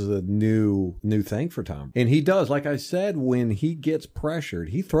is a new thing for Tom. And he does, like I said, when he gets pressured,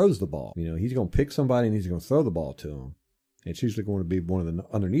 he throws the ball. He's going to pick somebody and he's going to throw the ball to him. It's usually going to be one of the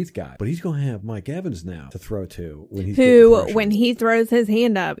underneath guys. But he's going to have Mike Evans now to throw to when he's when he throws his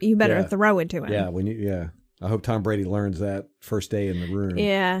hand up, you better throw it to him. Yeah, I hope Tom Brady learns that first day in the room.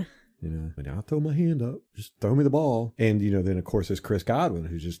 Yeah. I'll throw my hand up. Just throw me the ball. And, then, of course, there's Chris Godwin,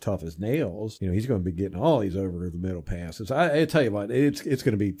 who's just tough as nails. He's going to be getting all these over the middle passes. I tell you what, it's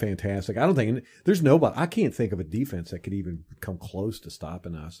going to be fantastic. I don't think there's nobody. I can't think of a defense that could even come close to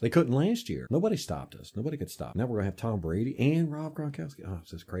stopping us. They couldn't last year. Nobody stopped us. Nobody could stop. Now we're going to have Tom Brady and Rob Gronkowski. Oh, it's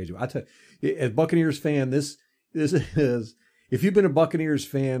just crazy. I tell you, as Buccaneers fan, this is, if you've been a Buccaneers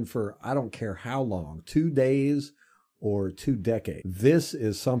fan for, I don't care how long, 2 days or 2 decades. This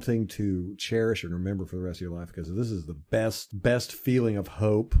is something to cherish and remember for the rest of your life, because this is the best feeling of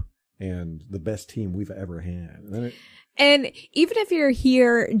hope and the best team we've ever had. And even if you're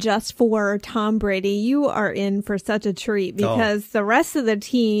here just for Tom Brady, you are in for such a treat, because the rest of the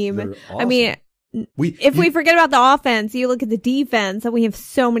team, awesome. I mean, if we forget about the offense, you look at the defense, and we have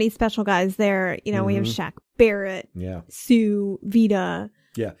so many special guys there. We have Shaq Barrett, Sue, Vita.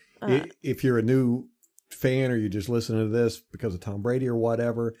 Yeah. If you're a new fan or you're just listening to this because of Tom Brady or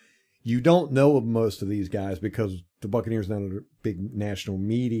whatever, you don't know of most of these guys because the Buccaneers are not a big national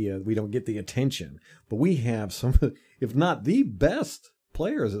media. We don't get the attention, but we have some, if not the best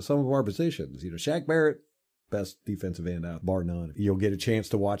players at some of our positions. Shaq Barrett, best defensive end out, bar none. You'll get a chance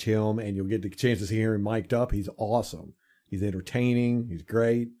to watch him, and you'll get the chance to see him mic'd up. He's awesome. He's entertaining. He's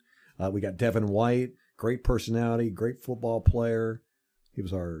great. We got Devin White, great personality, great football player. He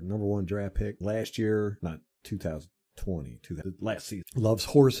was our number 1 draft pick last year, not 2020, last season. Loves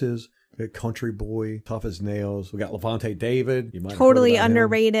horses, a country boy, tough as nails. We got Levante David. Totally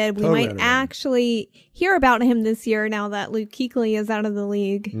underrated. We might actually hear about him this year now that Luke Kuechly is out of the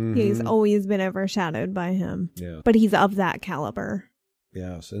league. Mm-hmm. He's always been overshadowed by him. Yeah. But he's of that caliber.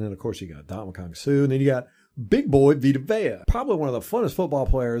 Yes. And then, of course, you got Dominic Sue, and then you got big boy Vita Vea. Probably one of the funnest football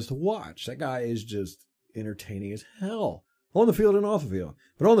players to watch. That guy is just... entertaining as hell on the field and off the field.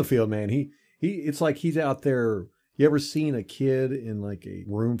 But on the field, man, it's like he's out there. You ever seen a kid in like a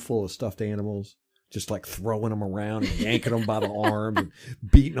room full of stuffed animals, just like throwing them around and yanking them by the arms and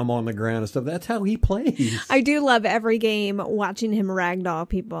beating them on the ground and stuff? That's how he plays. I do love every game watching him ragdoll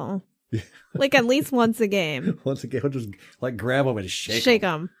people. Like at least once a game. Once a game, he'll just like grab them and shake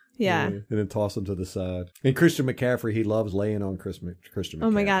them. Yeah. And then toss them to the side. And Christian McCaffrey, he loves laying on Christian McCaffrey. Oh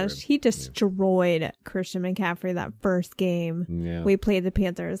my gosh. He destroyed Christian McCaffrey that first game. Yeah. We played the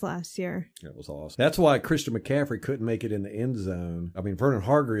Panthers last year. That was awesome. That's why Christian McCaffrey couldn't make it in the end zone. I mean, Vernon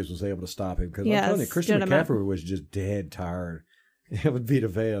Hargreaves was able to stop him because I'm telling you, Christian McCaffrey was just dead tired. It would Vita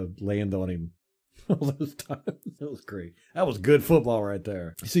Vea land on him all those times. That was great. That was good football right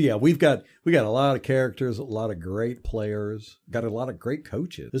there. So yeah, we got a lot of characters, a lot of great players, got a lot of great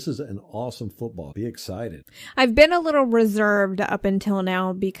coaches. This is an awesome football. Be excited. I've been a little reserved up until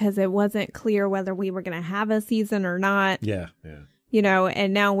now because it wasn't clear whether we were going to have a season or not. Yeah. You know,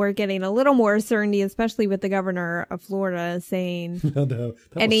 and now we're getting a little more certainty, especially with the governor of Florida saying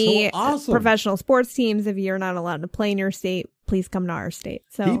any professional sports teams, if you're not allowed to play in your state, please come to our state.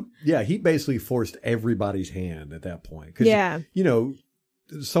 So he basically forced everybody's hand at that point. You know,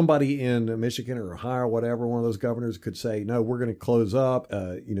 somebody in Michigan or Ohio or whatever, one of those governors could say, no, we're going to close up.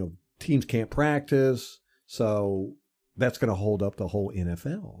 You know, teams can't practice. So that's going to hold up the whole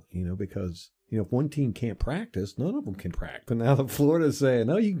NFL, you know, because you know, if one team can't practice, none of them can practice. But now that Florida's saying,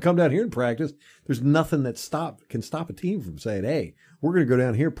 no, you can come down here and practice. There's nothing that can stop a team from saying, hey, we're going to go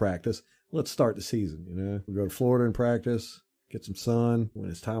down here and practice. Let's start the season. You know, we'll go to Florida and practice, get some sun. When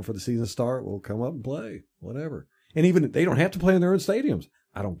it's time for the season to start, we'll come up and play, whatever. And even they don't have to play in their own stadiums,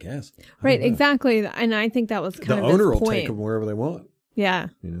 I don't guess. Right, exactly. And I think that was kind of the owner will point. take them wherever they want. Yeah.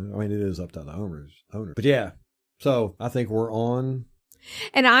 You know, I mean, it is up to the owner. But yeah, so I think we're on.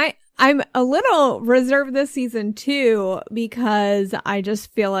 And I'm a little reserved this season too, because I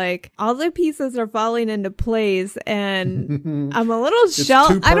just feel like all the pieces are falling into place and I'm a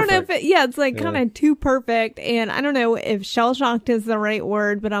little I don't know if it's like kind of too perfect. And I don't know if shell shocked is the right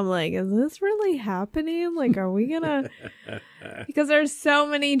word, but I'm like, is this really happening? Like, are we gonna, because there's so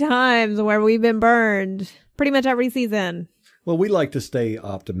many times where we've been burned pretty much every season. Well, we like to stay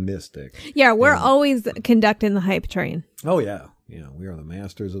optimistic. Yeah. We're always conducting the hype train. Oh yeah. Yeah, we are the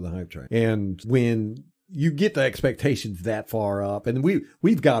masters of the hype train. And when you get the expectations that far up, and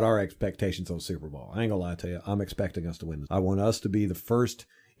we've got our expectations on Super Bowl. I ain't gonna lie to you. I'm expecting us to win this. I want us to be the first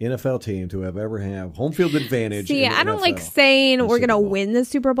NFL team to ever have home field advantage. See, I don't like saying we're going to win the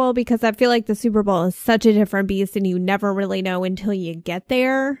Super Bowl because I feel like the Super Bowl is such a different beast and you never really know until you get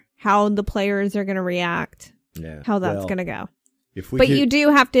there how the players are going to react, how that's going to go. You do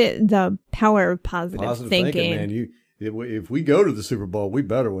have to, the power of positive thinking. Man, if we go to the Super Bowl, we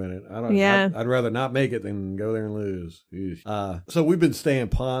better win it. I'd rather not make it than go there and lose. So we've been staying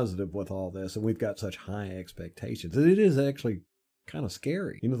positive with all this, and we've got such high expectations. It is actually kind of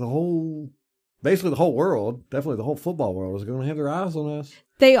scary. You know, basically the whole world, definitely the whole football world is going to have their eyes on us.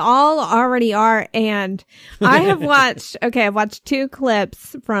 They all already are. And I have I've watched 2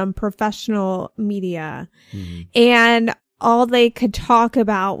 clips from professional media, and all they could talk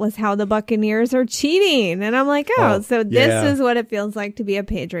about was how the Buccaneers are cheating. And I'm like, so this is what it feels like to be a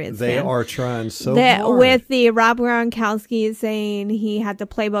Patriots fan. They are trying so hard. With the Rob Gronkowski saying he had the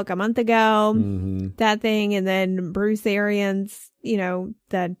playbook a month ago, that thing. And then Bruce Arians, you know,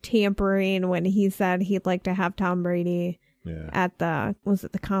 the tampering when he said he'd like to have Tom Brady at was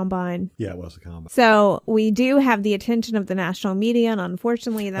it the Combine? Yeah, it was the Combine. So we do have the attention of the national media, and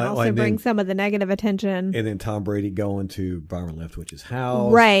unfortunately that also brings some of the negative attention. And then Tom Brady going to Byron Leftwich's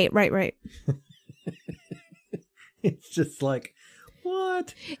house. Right. It's just like,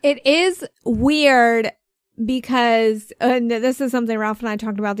 what? It is weird because, and this is something Ralph and I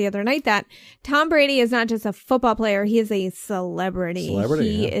talked about the other night, that Tom Brady is not just a football player, he is a celebrity.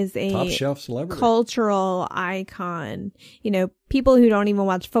 He is a top shelf celebrity, cultural icon. You know, people who don't even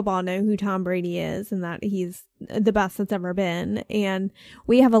watch football know who Tom Brady is and that he's the best that's ever been. And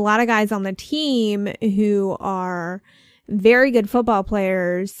we have a lot of guys on the team who are very good football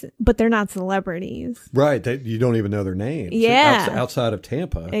players, but they're not celebrities. Right. You don't even know their names. Yeah. Outside of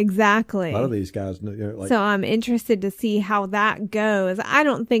Tampa. Exactly. A lot of these guys. So I'm interested to see how that goes. I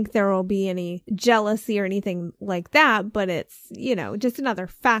don't think there will be any jealousy or anything like that, but it's, you know, just another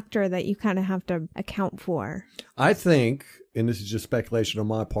factor that you kind of have to account for. I think, and this is just speculation on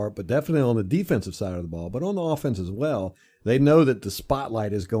my part, but definitely on the defensive side of the ball, but on the offense as well, they know that the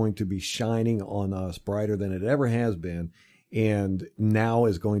spotlight is going to be shining on us brighter than it ever has been. And now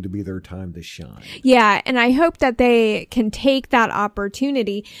is going to be their time to shine. Yeah, and I hope that they can take that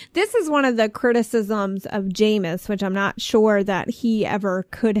opportunity. This is one of the criticisms of Jameis, which I'm not sure that he ever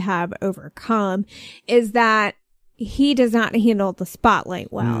could have overcome, is that he does not handle the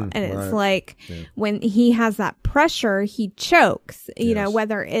spotlight well. And it's like when he has that pressure, he chokes, you know,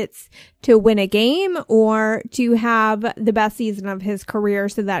 whether it's to win a game or to have the best season of his career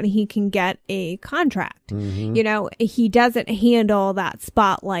so that he can get a contract. You know, he doesn't handle that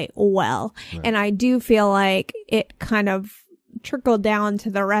spotlight well. And I do feel like it kind of trickled down to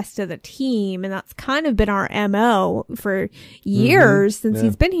the rest of the team, and that's kind of been our MO for years since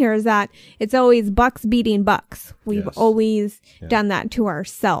he's been here, is that it's always Bucs beating Bucs. We've always done that to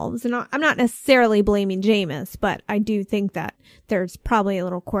ourselves, and I'm not necessarily blaming Jameis, but I do think that there's probably a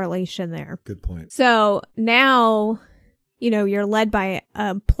little correlation there. Good point. So now, you know, you're led by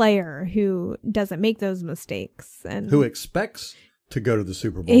a player who doesn't make those mistakes and who expects to go to the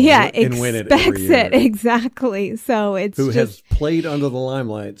Super Bowl and win it every year. Exactly. So it's has played under the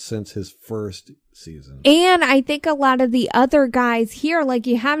limelight since his first season. And I think a lot of the other guys here, like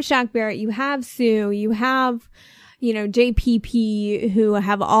you have Shaq Barrett, you have Sue, you have, you know, JPP, who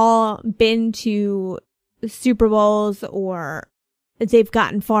have all been to Super Bowls or they've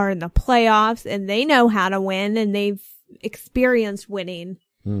gotten far in the playoffs and they know how to win and they've experienced winning.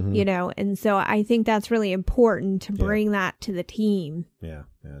 You know, and so I think that's really important to bring that to the team. Yeah,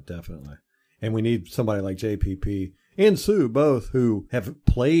 definitely. And we need somebody like JPP and Sue, both, who have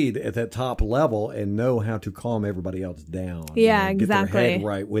played at that top level and know how to calm everybody else down. Yeah, get exactly. Their head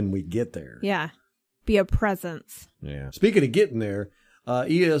right when we get there. Yeah, be a presence. Yeah. Speaking of getting there,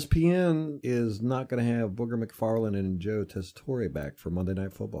 ESPN is not going to have Booger McFarland and Joe Tessitore back for Monday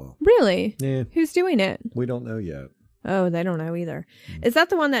Night Football. Really? Yeah. Who's doing it? We don't know yet. Oh, they don't know either. Is that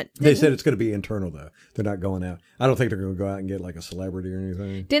the one that... They said it's going to be internal, though. They're not going out. I don't think they're going to go out and get like a celebrity or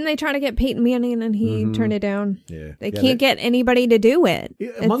anything. Didn't they try to get Peyton Manning and he turned it down? Yeah. They can't get anybody to do it.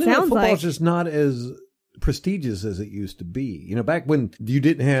 It Monday Night sounds Football like is just not as prestigious as it used to be. You know, back when you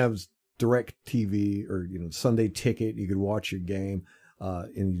didn't have direct TV or, you know, Sunday ticket, you could watch your game.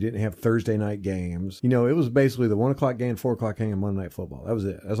 And you didn't have Thursday night games. You know, it was basically the 1 o'clock game, 4 o'clock game, and Monday Night Football. That was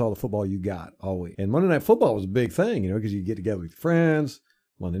it. That's all the football you got all week. And Monday Night Football was a big thing, you know, because you get together with your friends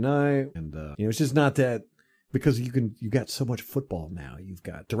Monday night. And, you know, it's just not that, because you got so much football now. You've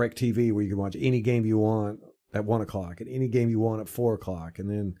got direct TV where you can watch any game you want at 1 o'clock and any game you want at 4 o'clock. And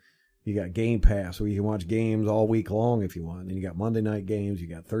then you got Game Pass where you can watch games all week long if you want. And you got Monday night games. You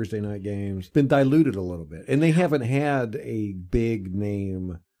got Thursday night games. It's been diluted a little bit. And they haven't had a big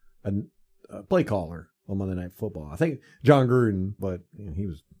name, a play caller on Monday Night Football. I think John Gruden, but you know, he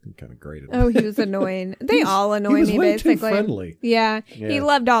was kind of great at it. Oh, he was annoying. They all annoy me, basically. Too friendly. Yeah. He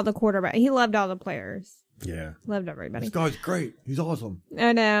loved all the quarterbacks. He loved all the players. Yeah. Loved everybody. This guy's great. He's awesome.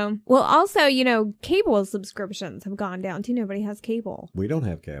 I know. Well, also, you know, cable subscriptions have gone down too. Nobody has cable. We don't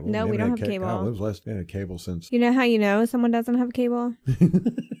have cable. No, we don't have cable. Oh, it was last had cable since. You know how you know someone doesn't have cable?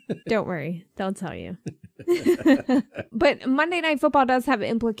 Don't worry. They'll tell you. But Monday Night Football does have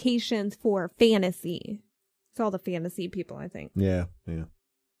implications for fantasy. It's all the fantasy people, I think. Yeah, yeah.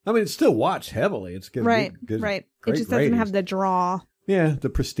 I mean, it's still watched heavily. It's good. Right. Great It just doesn't have the draw. Yeah, the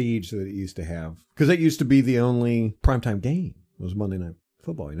prestige that it used to have. Because that used to be the only primetime game was Monday Night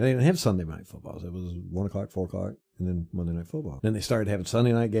Football. They didn't have Sunday Night Football. So it was 1 o'clock, 4 o'clock, and then Monday Night Football. Then they started having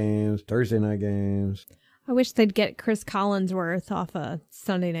Sunday night games, Thursday night games. I wish they'd get Chris Collinsworth off of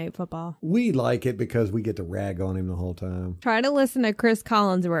Sunday Night Football. We like it because we get to rag on him the whole time. Try to listen to Chris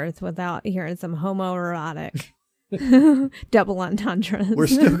Collinsworth without hearing some homoerotic double entendres. We're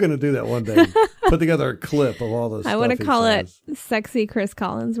still going to do that one day. Put together a clip of all this. I want to call it Sexy Chris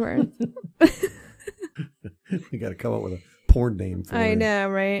Collinsworth. You got to come up with a porn name for it. I know,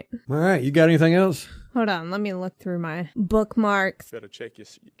 right? All right. You got anything else? Hold on. Let me look through my bookmarks. Better check.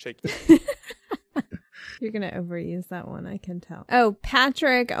 You're going to overuse that one, I can tell. Oh,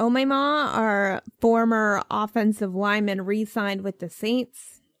 Patrick Omema, our former offensive lineman, re-signed with the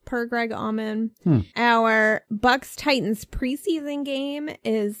Saints, per Greg Auman. Our Bucs-Titans preseason game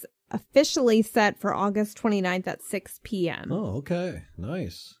is officially set for August 29th at 6 p.m. Oh, okay.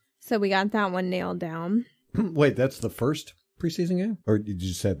 Nice. So we got that one nailed down. Wait, that's the first preseason game? Or did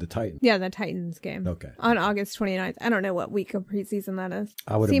you said the Titans? Yeah, the Titans game. Okay. On August 29th. I don't know what week of preseason that is.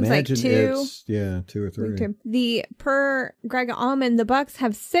 I would Seems imagine like two. It's, 2 or 3. Per Greg Auman, the Bucs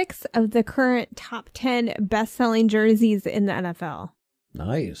have 6 of the current top 10 best-selling jerseys in the NFL.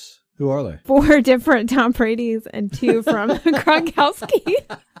 Nice. Who are they? 4 different Tom Brady's and 2 from Gronkowski.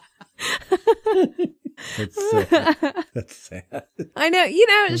 That's sad. That's sad. I know.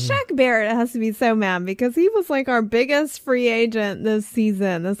 Shaq Barrett has to be so mad because he was like our biggest free agent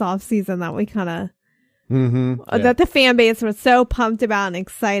this off season that we kind of, that the fan base was so pumped about and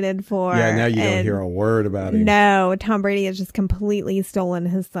excited for. Yeah, now you don't hear a word about him. No, Tom Brady has just completely stolen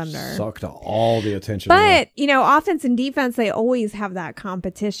his thunder. Sucked all the attention. But, offense and defense, they always have that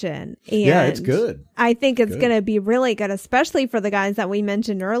competition. And yeah, it's good. I think it's going to be really good, especially for the guys that we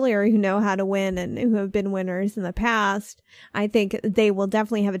mentioned earlier who know how to win and who have been winners in the past. I think they will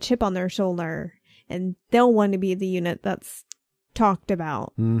definitely have a chip on their shoulder and they'll want to be the unit that's talked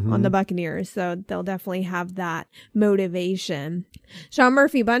about on the Buccaneers. So they'll definitely have that motivation. Sean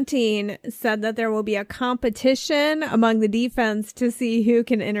Murphy Bunting said that there will be a competition among the defense to see who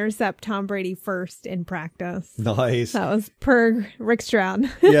can intercept Tom Brady first in practice. Nice. That was per Rick Stroud.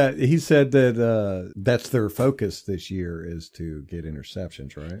 Yeah, he said that that's their focus this year is to get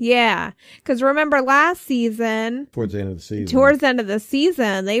interceptions, right? Yeah, because remember last season, towards the end of the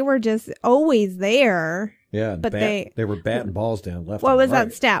season, they were just always there. Yeah, but they were batting balls down left. What was right.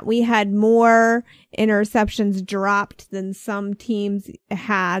 that stat? We had more interceptions dropped than some teams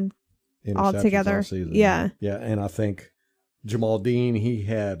had altogether. Yeah. Yeah, and I think Jamal Dean, he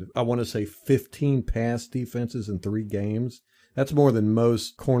had, I want to say 15 pass defenses in 3 games. That's more than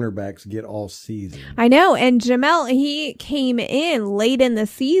most cornerbacks get all season. I know. And Jamel, he came in late in the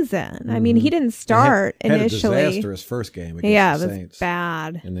season. I mean, he didn't start initially. Had a disastrous first game against the Saints. It was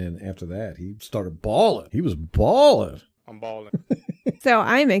bad. And then after that, he started balling. He was balling. I'm balling. So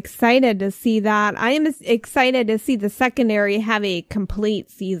I'm excited to see that. I am excited to see the secondary have a complete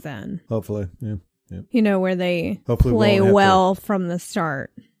season. Hopefully, yeah. Where they play well from the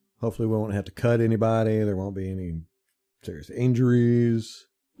start. Hopefully we won't have to cut anybody. There won't be any serious injuries.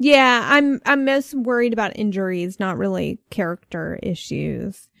 Yeah, I'm most worried about injuries, not really character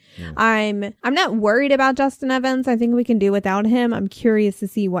issues. Yeah. I'm not worried about Justin Evans. I think we can do without him. I'm curious to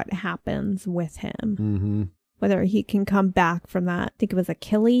see what happens with him. Whether he can come back from that. I think it was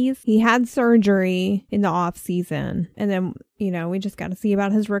Achilles. He had surgery in the off season. And then, we just got to see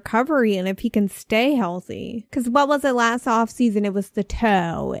about his recovery and if he can stay healthy. Because what was it last off season? It was the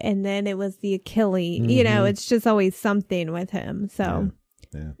toe and then it was the Achilles. It's just always something with him. So,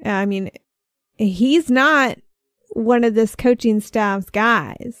 I mean, he's not one of this coaching staff's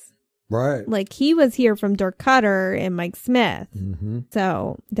guys. Right. Like he was here from Dirk Cutter and Mike Smith.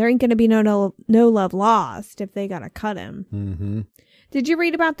 So there ain't going to be no love lost if they got to cut him. Did you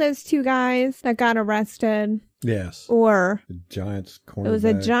read about those 2 guys that got arrested? Yes. Or the Giants cornerback. It was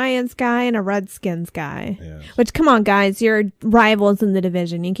a Giants guy and a Redskins guy. Yes. Which, come on, guys, you're rivals in the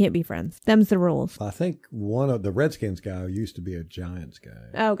division. You can't be friends. Them's the rules. I think one of the Redskins guy used to be a Giants guy.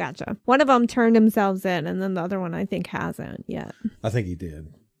 Oh, gotcha. One of them turned themselves in, and then the other one I think hasn't yet. I think he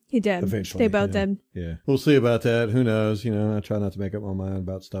did. He did. Eventually. They both did. Yeah. We'll see about that. Who knows? I try not to make up my mind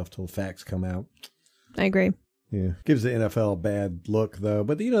about stuff till facts come out. I agree. Yeah. Gives the NFL a bad look, though.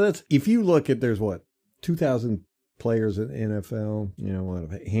 But, that's, if you look at, there's 2,000 players in the NFL,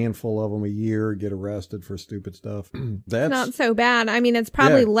 a handful of them a year get arrested for stupid stuff. That's not so bad. I mean, it's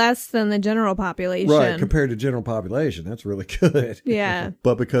probably less than the general population. Right, compared to general population. That's really good. Yeah.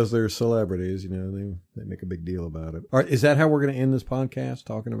 But because they're celebrities, they make a big deal about it. All right, is that how we're going to end this podcast,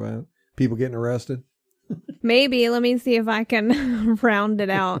 talking about people getting arrested? Maybe. Let me see if I can round it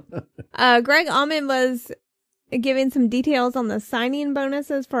out. Greg Allman was giving some details on the signing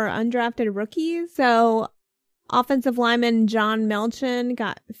bonuses for undrafted rookies. So offensive lineman John Melchin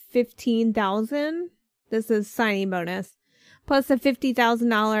got $15,000. This is signing bonus, plus a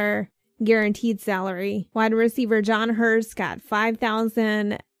 $50,000 guaranteed salary. Wide receiver John Hurst got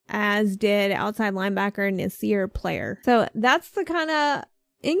 $5,000, as did outside linebacker Nasir Player. So that's the kind of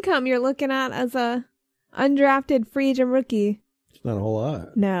income you're looking at as a undrafted free agent rookie. It's not a whole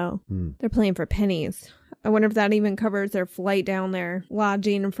lot. No, they're playing for pennies. I wonder if that even covers their flight down there,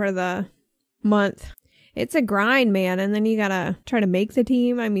 lodging for the month. It's a grind, man, and then you gotta try to make the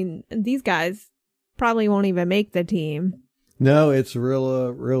team. I mean, these guys probably won't even make the team. No, it's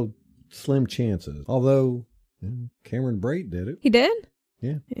real slim chances. Although Cameron Brate did it. He did?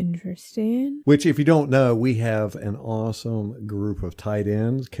 Yeah. Interesting. Which, if you don't know, we have an awesome group of tight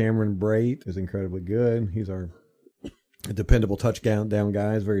ends. Cameron Brate is incredibly good. He's our dependable touchdown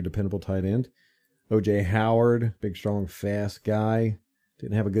guy. He's a very dependable tight end. O.J. Howard, big, strong, fast guy.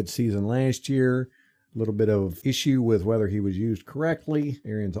 Didn't have a good season last year. A little bit of issue with whether he was used correctly.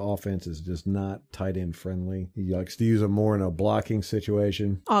 Arians' offense is just not tight end friendly. He likes to use him more in a blocking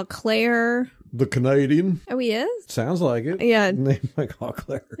situation. Auclair. The Canadian. Oh, he is? Sounds like it. Yeah. Name like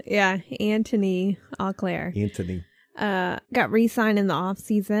Auclair. Yeah, Anthony Auclair. Anthony. got re-signed in the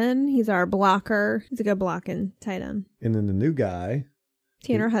offseason. He's our blocker. He's a good blocking tight end. And then the new guy,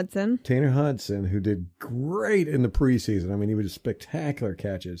 Tanner Hudson, who did great in the preseason. I mean, he was spectacular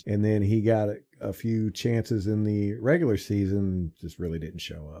catches. And then he got a few chances in the regular season, just really didn't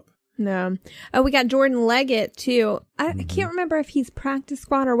show up. No. Oh, we got Jordan Leggett, too. I can't remember if he's practice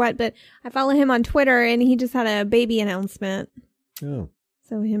squad or what, but I follow him on Twitter, and he just had a baby announcement. Oh.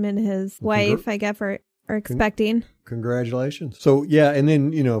 So him and his wife, I guess, are expecting. Congratulations. So, yeah, and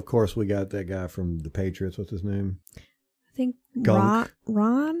then, of course, we got that guy from the Patriots. What's his name? I think Ron?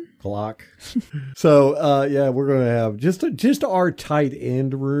 Glock. So, yeah, we're going to have just our tight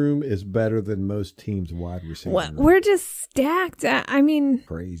end room is better than most teams' wide receiver room. We're just stacked. I mean,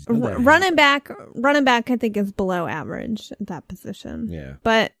 crazy. Running back, I think, is below average at that position. Yeah.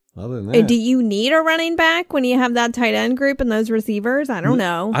 But other than that, do you need a running back when you have that tight end group and those receivers? I don't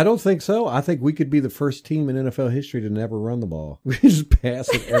know. I don't think so. I think we could be the first team in NFL history to never run the ball. We just pass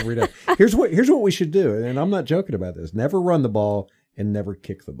it every day. Here's what we should do, and I'm not joking about this. Never run the ball and never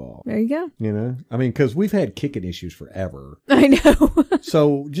kick the ball. There you go. I mean, because we've had kicking issues forever. I know.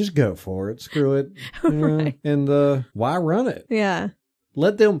 So just go for it. Screw it. Right. And why run it? Yeah.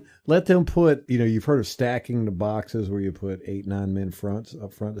 Let them put, you've heard of stacking the boxes where you put 8-9 men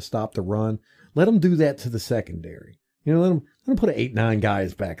up front to stop the run. Let them do that to the secondary. Let them put 8-9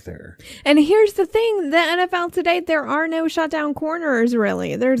 guys back there. And here's the thing, the NFL today, there are no shutdown corners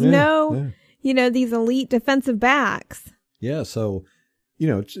really. There's these elite defensive backs. Yeah, so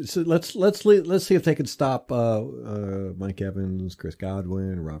so let's see if they can stop Mike Evans, Chris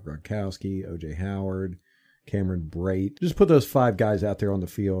Godwin, Rob Gronkowski, O.J. Howard, Cameron Brate. Just put those 5 guys out there on the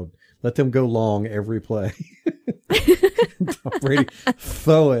field. Let them go long every play. Tom Brady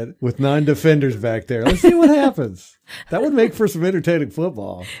throw it with 9 defenders back there. Let's see what happens. That would make for some entertaining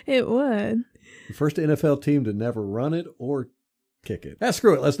football. It would. The first NFL team to never run it or kick it.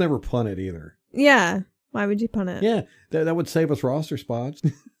 Screw it. Let's never punt it either. Yeah. Why would you punt it? Yeah, that would save us roster spots.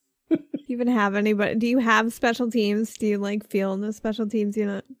 Do you even have anybody? Do you have special teams? Do you feel in the special teams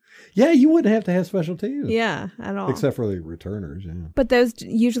unit? Yeah, you wouldn't have to have special teams. Yeah, at all. Except for the returners, yeah. But those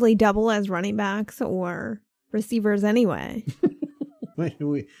usually double as running backs or receivers anyway.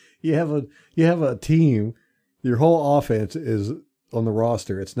 You have a team, your whole offense is on the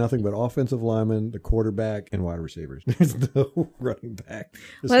roster. It's nothing but offensive linemen, the quarterback, and wide receivers. There's no running back.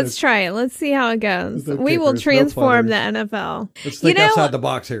 Let's try it. Let's see how it goes. We will transform the NFL. Let's think outside the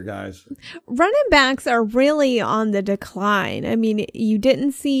box here, guys. Running backs are really on the decline. I mean, you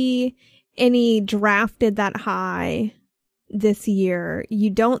didn't see any drafted that high this year. You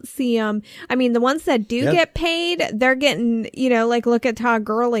don't see them. I mean, the ones that do get paid, they're getting, look at Todd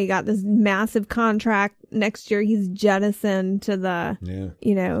Gurley, got this massive contract. Next year, he's jettisoned to the,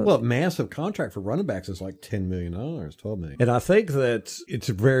 Well, massive contract for running backs is like $10 million, $12 million. And I think that it's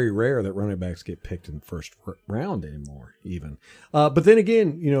very rare that running backs get picked in the first round anymore, even. But then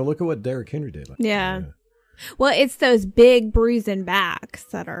again, look at what Derrick Henry did. Yeah. Well, it's those big bruising backs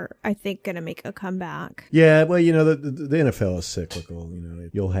that are, I think, going to make a comeback. Yeah, well, the NFL is cyclical.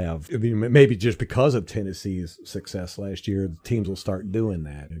 You'll have, maybe just because of Tennessee's success last year, the teams will start doing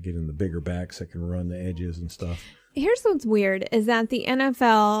that, getting the bigger backs that can run the edges and stuff. Here's what's weird is that the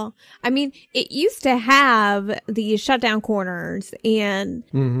NFL, I mean, it used to have the shutdown corners and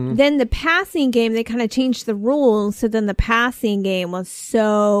then the passing game, they kind of changed the rules. So then the passing game was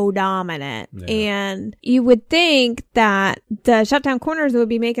so dominant. Yeah. And you would think that the shutdown corners would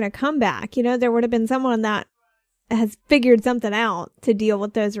be making a comeback. There would have been someone that has figured something out to deal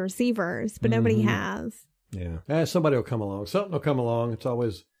with those receivers, but nobody has. Yeah. Somebody will come along. Something will come along. It's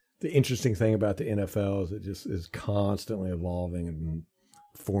always the interesting thing about the NFL is it just is constantly evolving and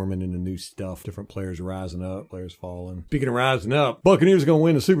forming into new stuff. Different players rising up, players falling. Speaking of rising up, Buccaneers are going to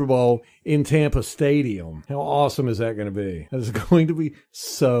win the Super Bowl in Tampa Stadium. How awesome is that going to be? That is going to be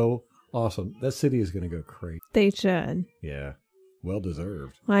so awesome. That city is going to go crazy. They should. Yeah. Well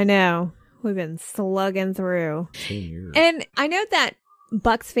deserved. I know. We've been slugging through. 10 years. And I know that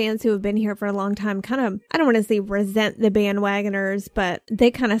Bucs fans who have been here for a long time kind of, I don't want to say resent the bandwagoners, but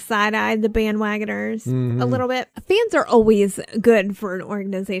they kind of side-eyed the bandwagoners a little bit. Fans are always good for an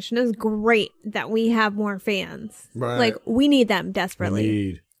organization. It's great that we have more fans. Right. We need them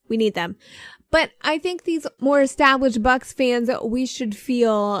desperately. We need them. But I think these more established Bucs fans, we should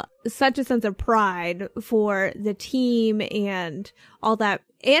feel such a sense of pride for the team and all that.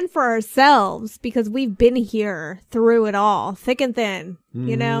 And for ourselves, because we've been here through it all, thick and thin,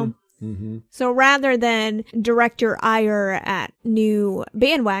 So rather than direct your ire at new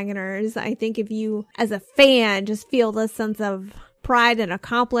bandwagoners, I think if you, as a fan, just feel this sense of pride and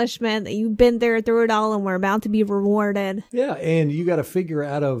accomplishment that you've been there through it all and we're about to be rewarded. Yeah, and you got to figure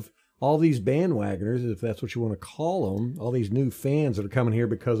out of all these bandwagoners, if that's what you want to call them, all these new fans that are coming here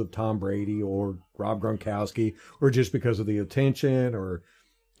because of Tom Brady or Rob Gronkowski, or just because of the attention, or,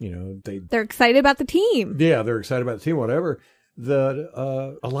 they're excited about the team. Yeah, they're excited about the team, whatever.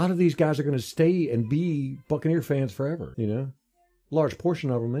 A lot of these guys are going to stay and be Buccaneer fans forever, large portion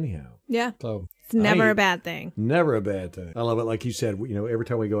of them anyhow. Yeah. So it's never a bad thing. Never a bad thing. I love it. Like you said, every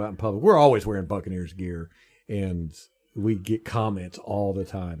time we go out in public, we're always wearing Buccaneers gear, and we get comments all the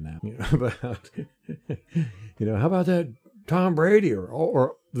time now about, how about that Tom Brady?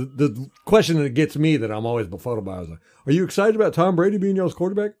 Or the question that gets me that I'm always befuddled by is like, are you excited about Tom Brady being y'all's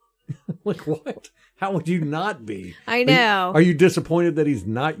quarterback? Like, what? How would you not be? I know. Are you disappointed that he's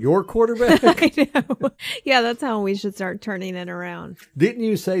not your quarterback? I know. Yeah, that's how we should start turning it around. Didn't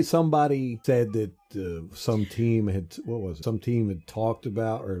you say somebody said that some team had talked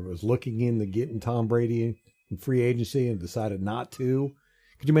about or was looking into getting Tom Brady in free agency and decided not to?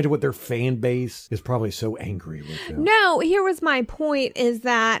 Could you imagine what their fan base is probably so angry with them? No, here was my point is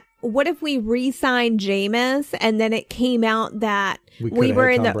that what if we re-signed Jameis and then it came out that we were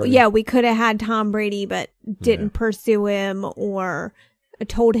in we could have had Tom Brady but didn't pursue him or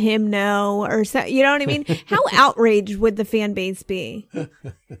told him no or so, you know what I mean? How outraged would the fan base be?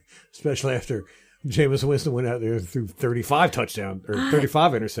 Especially after Jameis Winston went out there threw 35 touchdowns or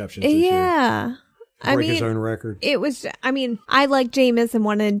 35 interceptions this year. Break his own record. I like Jameis and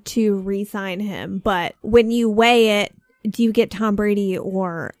wanted to re-sign him, but when you weigh it, do you get Tom Brady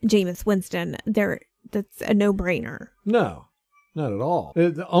or Jameis Winston? That's a no-brainer. No, not at all.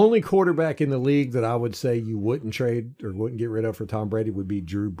 The only quarterback in the league that I would say you wouldn't trade or wouldn't get rid of for Tom Brady would be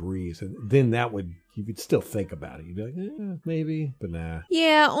Drew Brees. And then you could still think about it. You'd be like, maybe, but nah.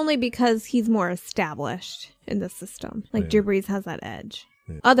 Yeah, only because he's more established in the system. Drew Brees has that edge.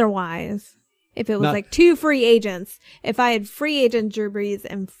 Yeah. Otherwise, if it was two free agents, if I had free agent Drew Brees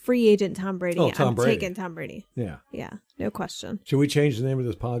and free agent Tom Brady, I'm taking Tom Brady. Yeah. Yeah, no question. Should we change the name of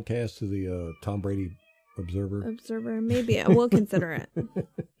this podcast to the Tom Brady Observer? Observer, maybe. We'll consider it.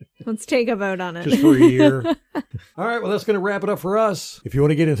 Let's take a vote on it. Just for a year. All right, well, that's going to wrap it up for us. If you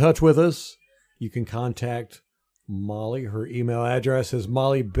want to get in touch with us, you can contact Molly. Her email address is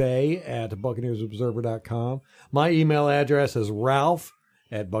mollybay@buccaneersobserver.com. My email address is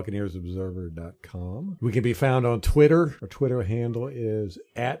ralph@buccaneersobserver.com. We can be found on Twitter. Our Twitter handle is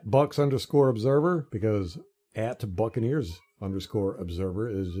 @Bucs_Observer because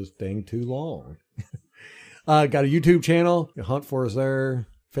 @Buccaneers_Observer is just dang too long. Got a YouTube channel. You hunt for us there.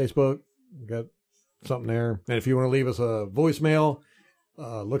 Facebook. Got something there. And if you want to leave us a voicemail,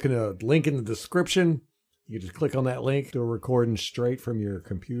 look at a link in the description. You just click on that link. Do a recording straight from your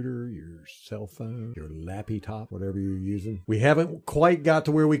computer, your cell phone, your laptop, whatever you're using. We haven't quite got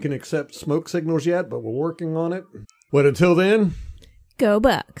to where we can accept smoke signals yet, but we're working on it. But until then, go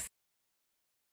Bucs.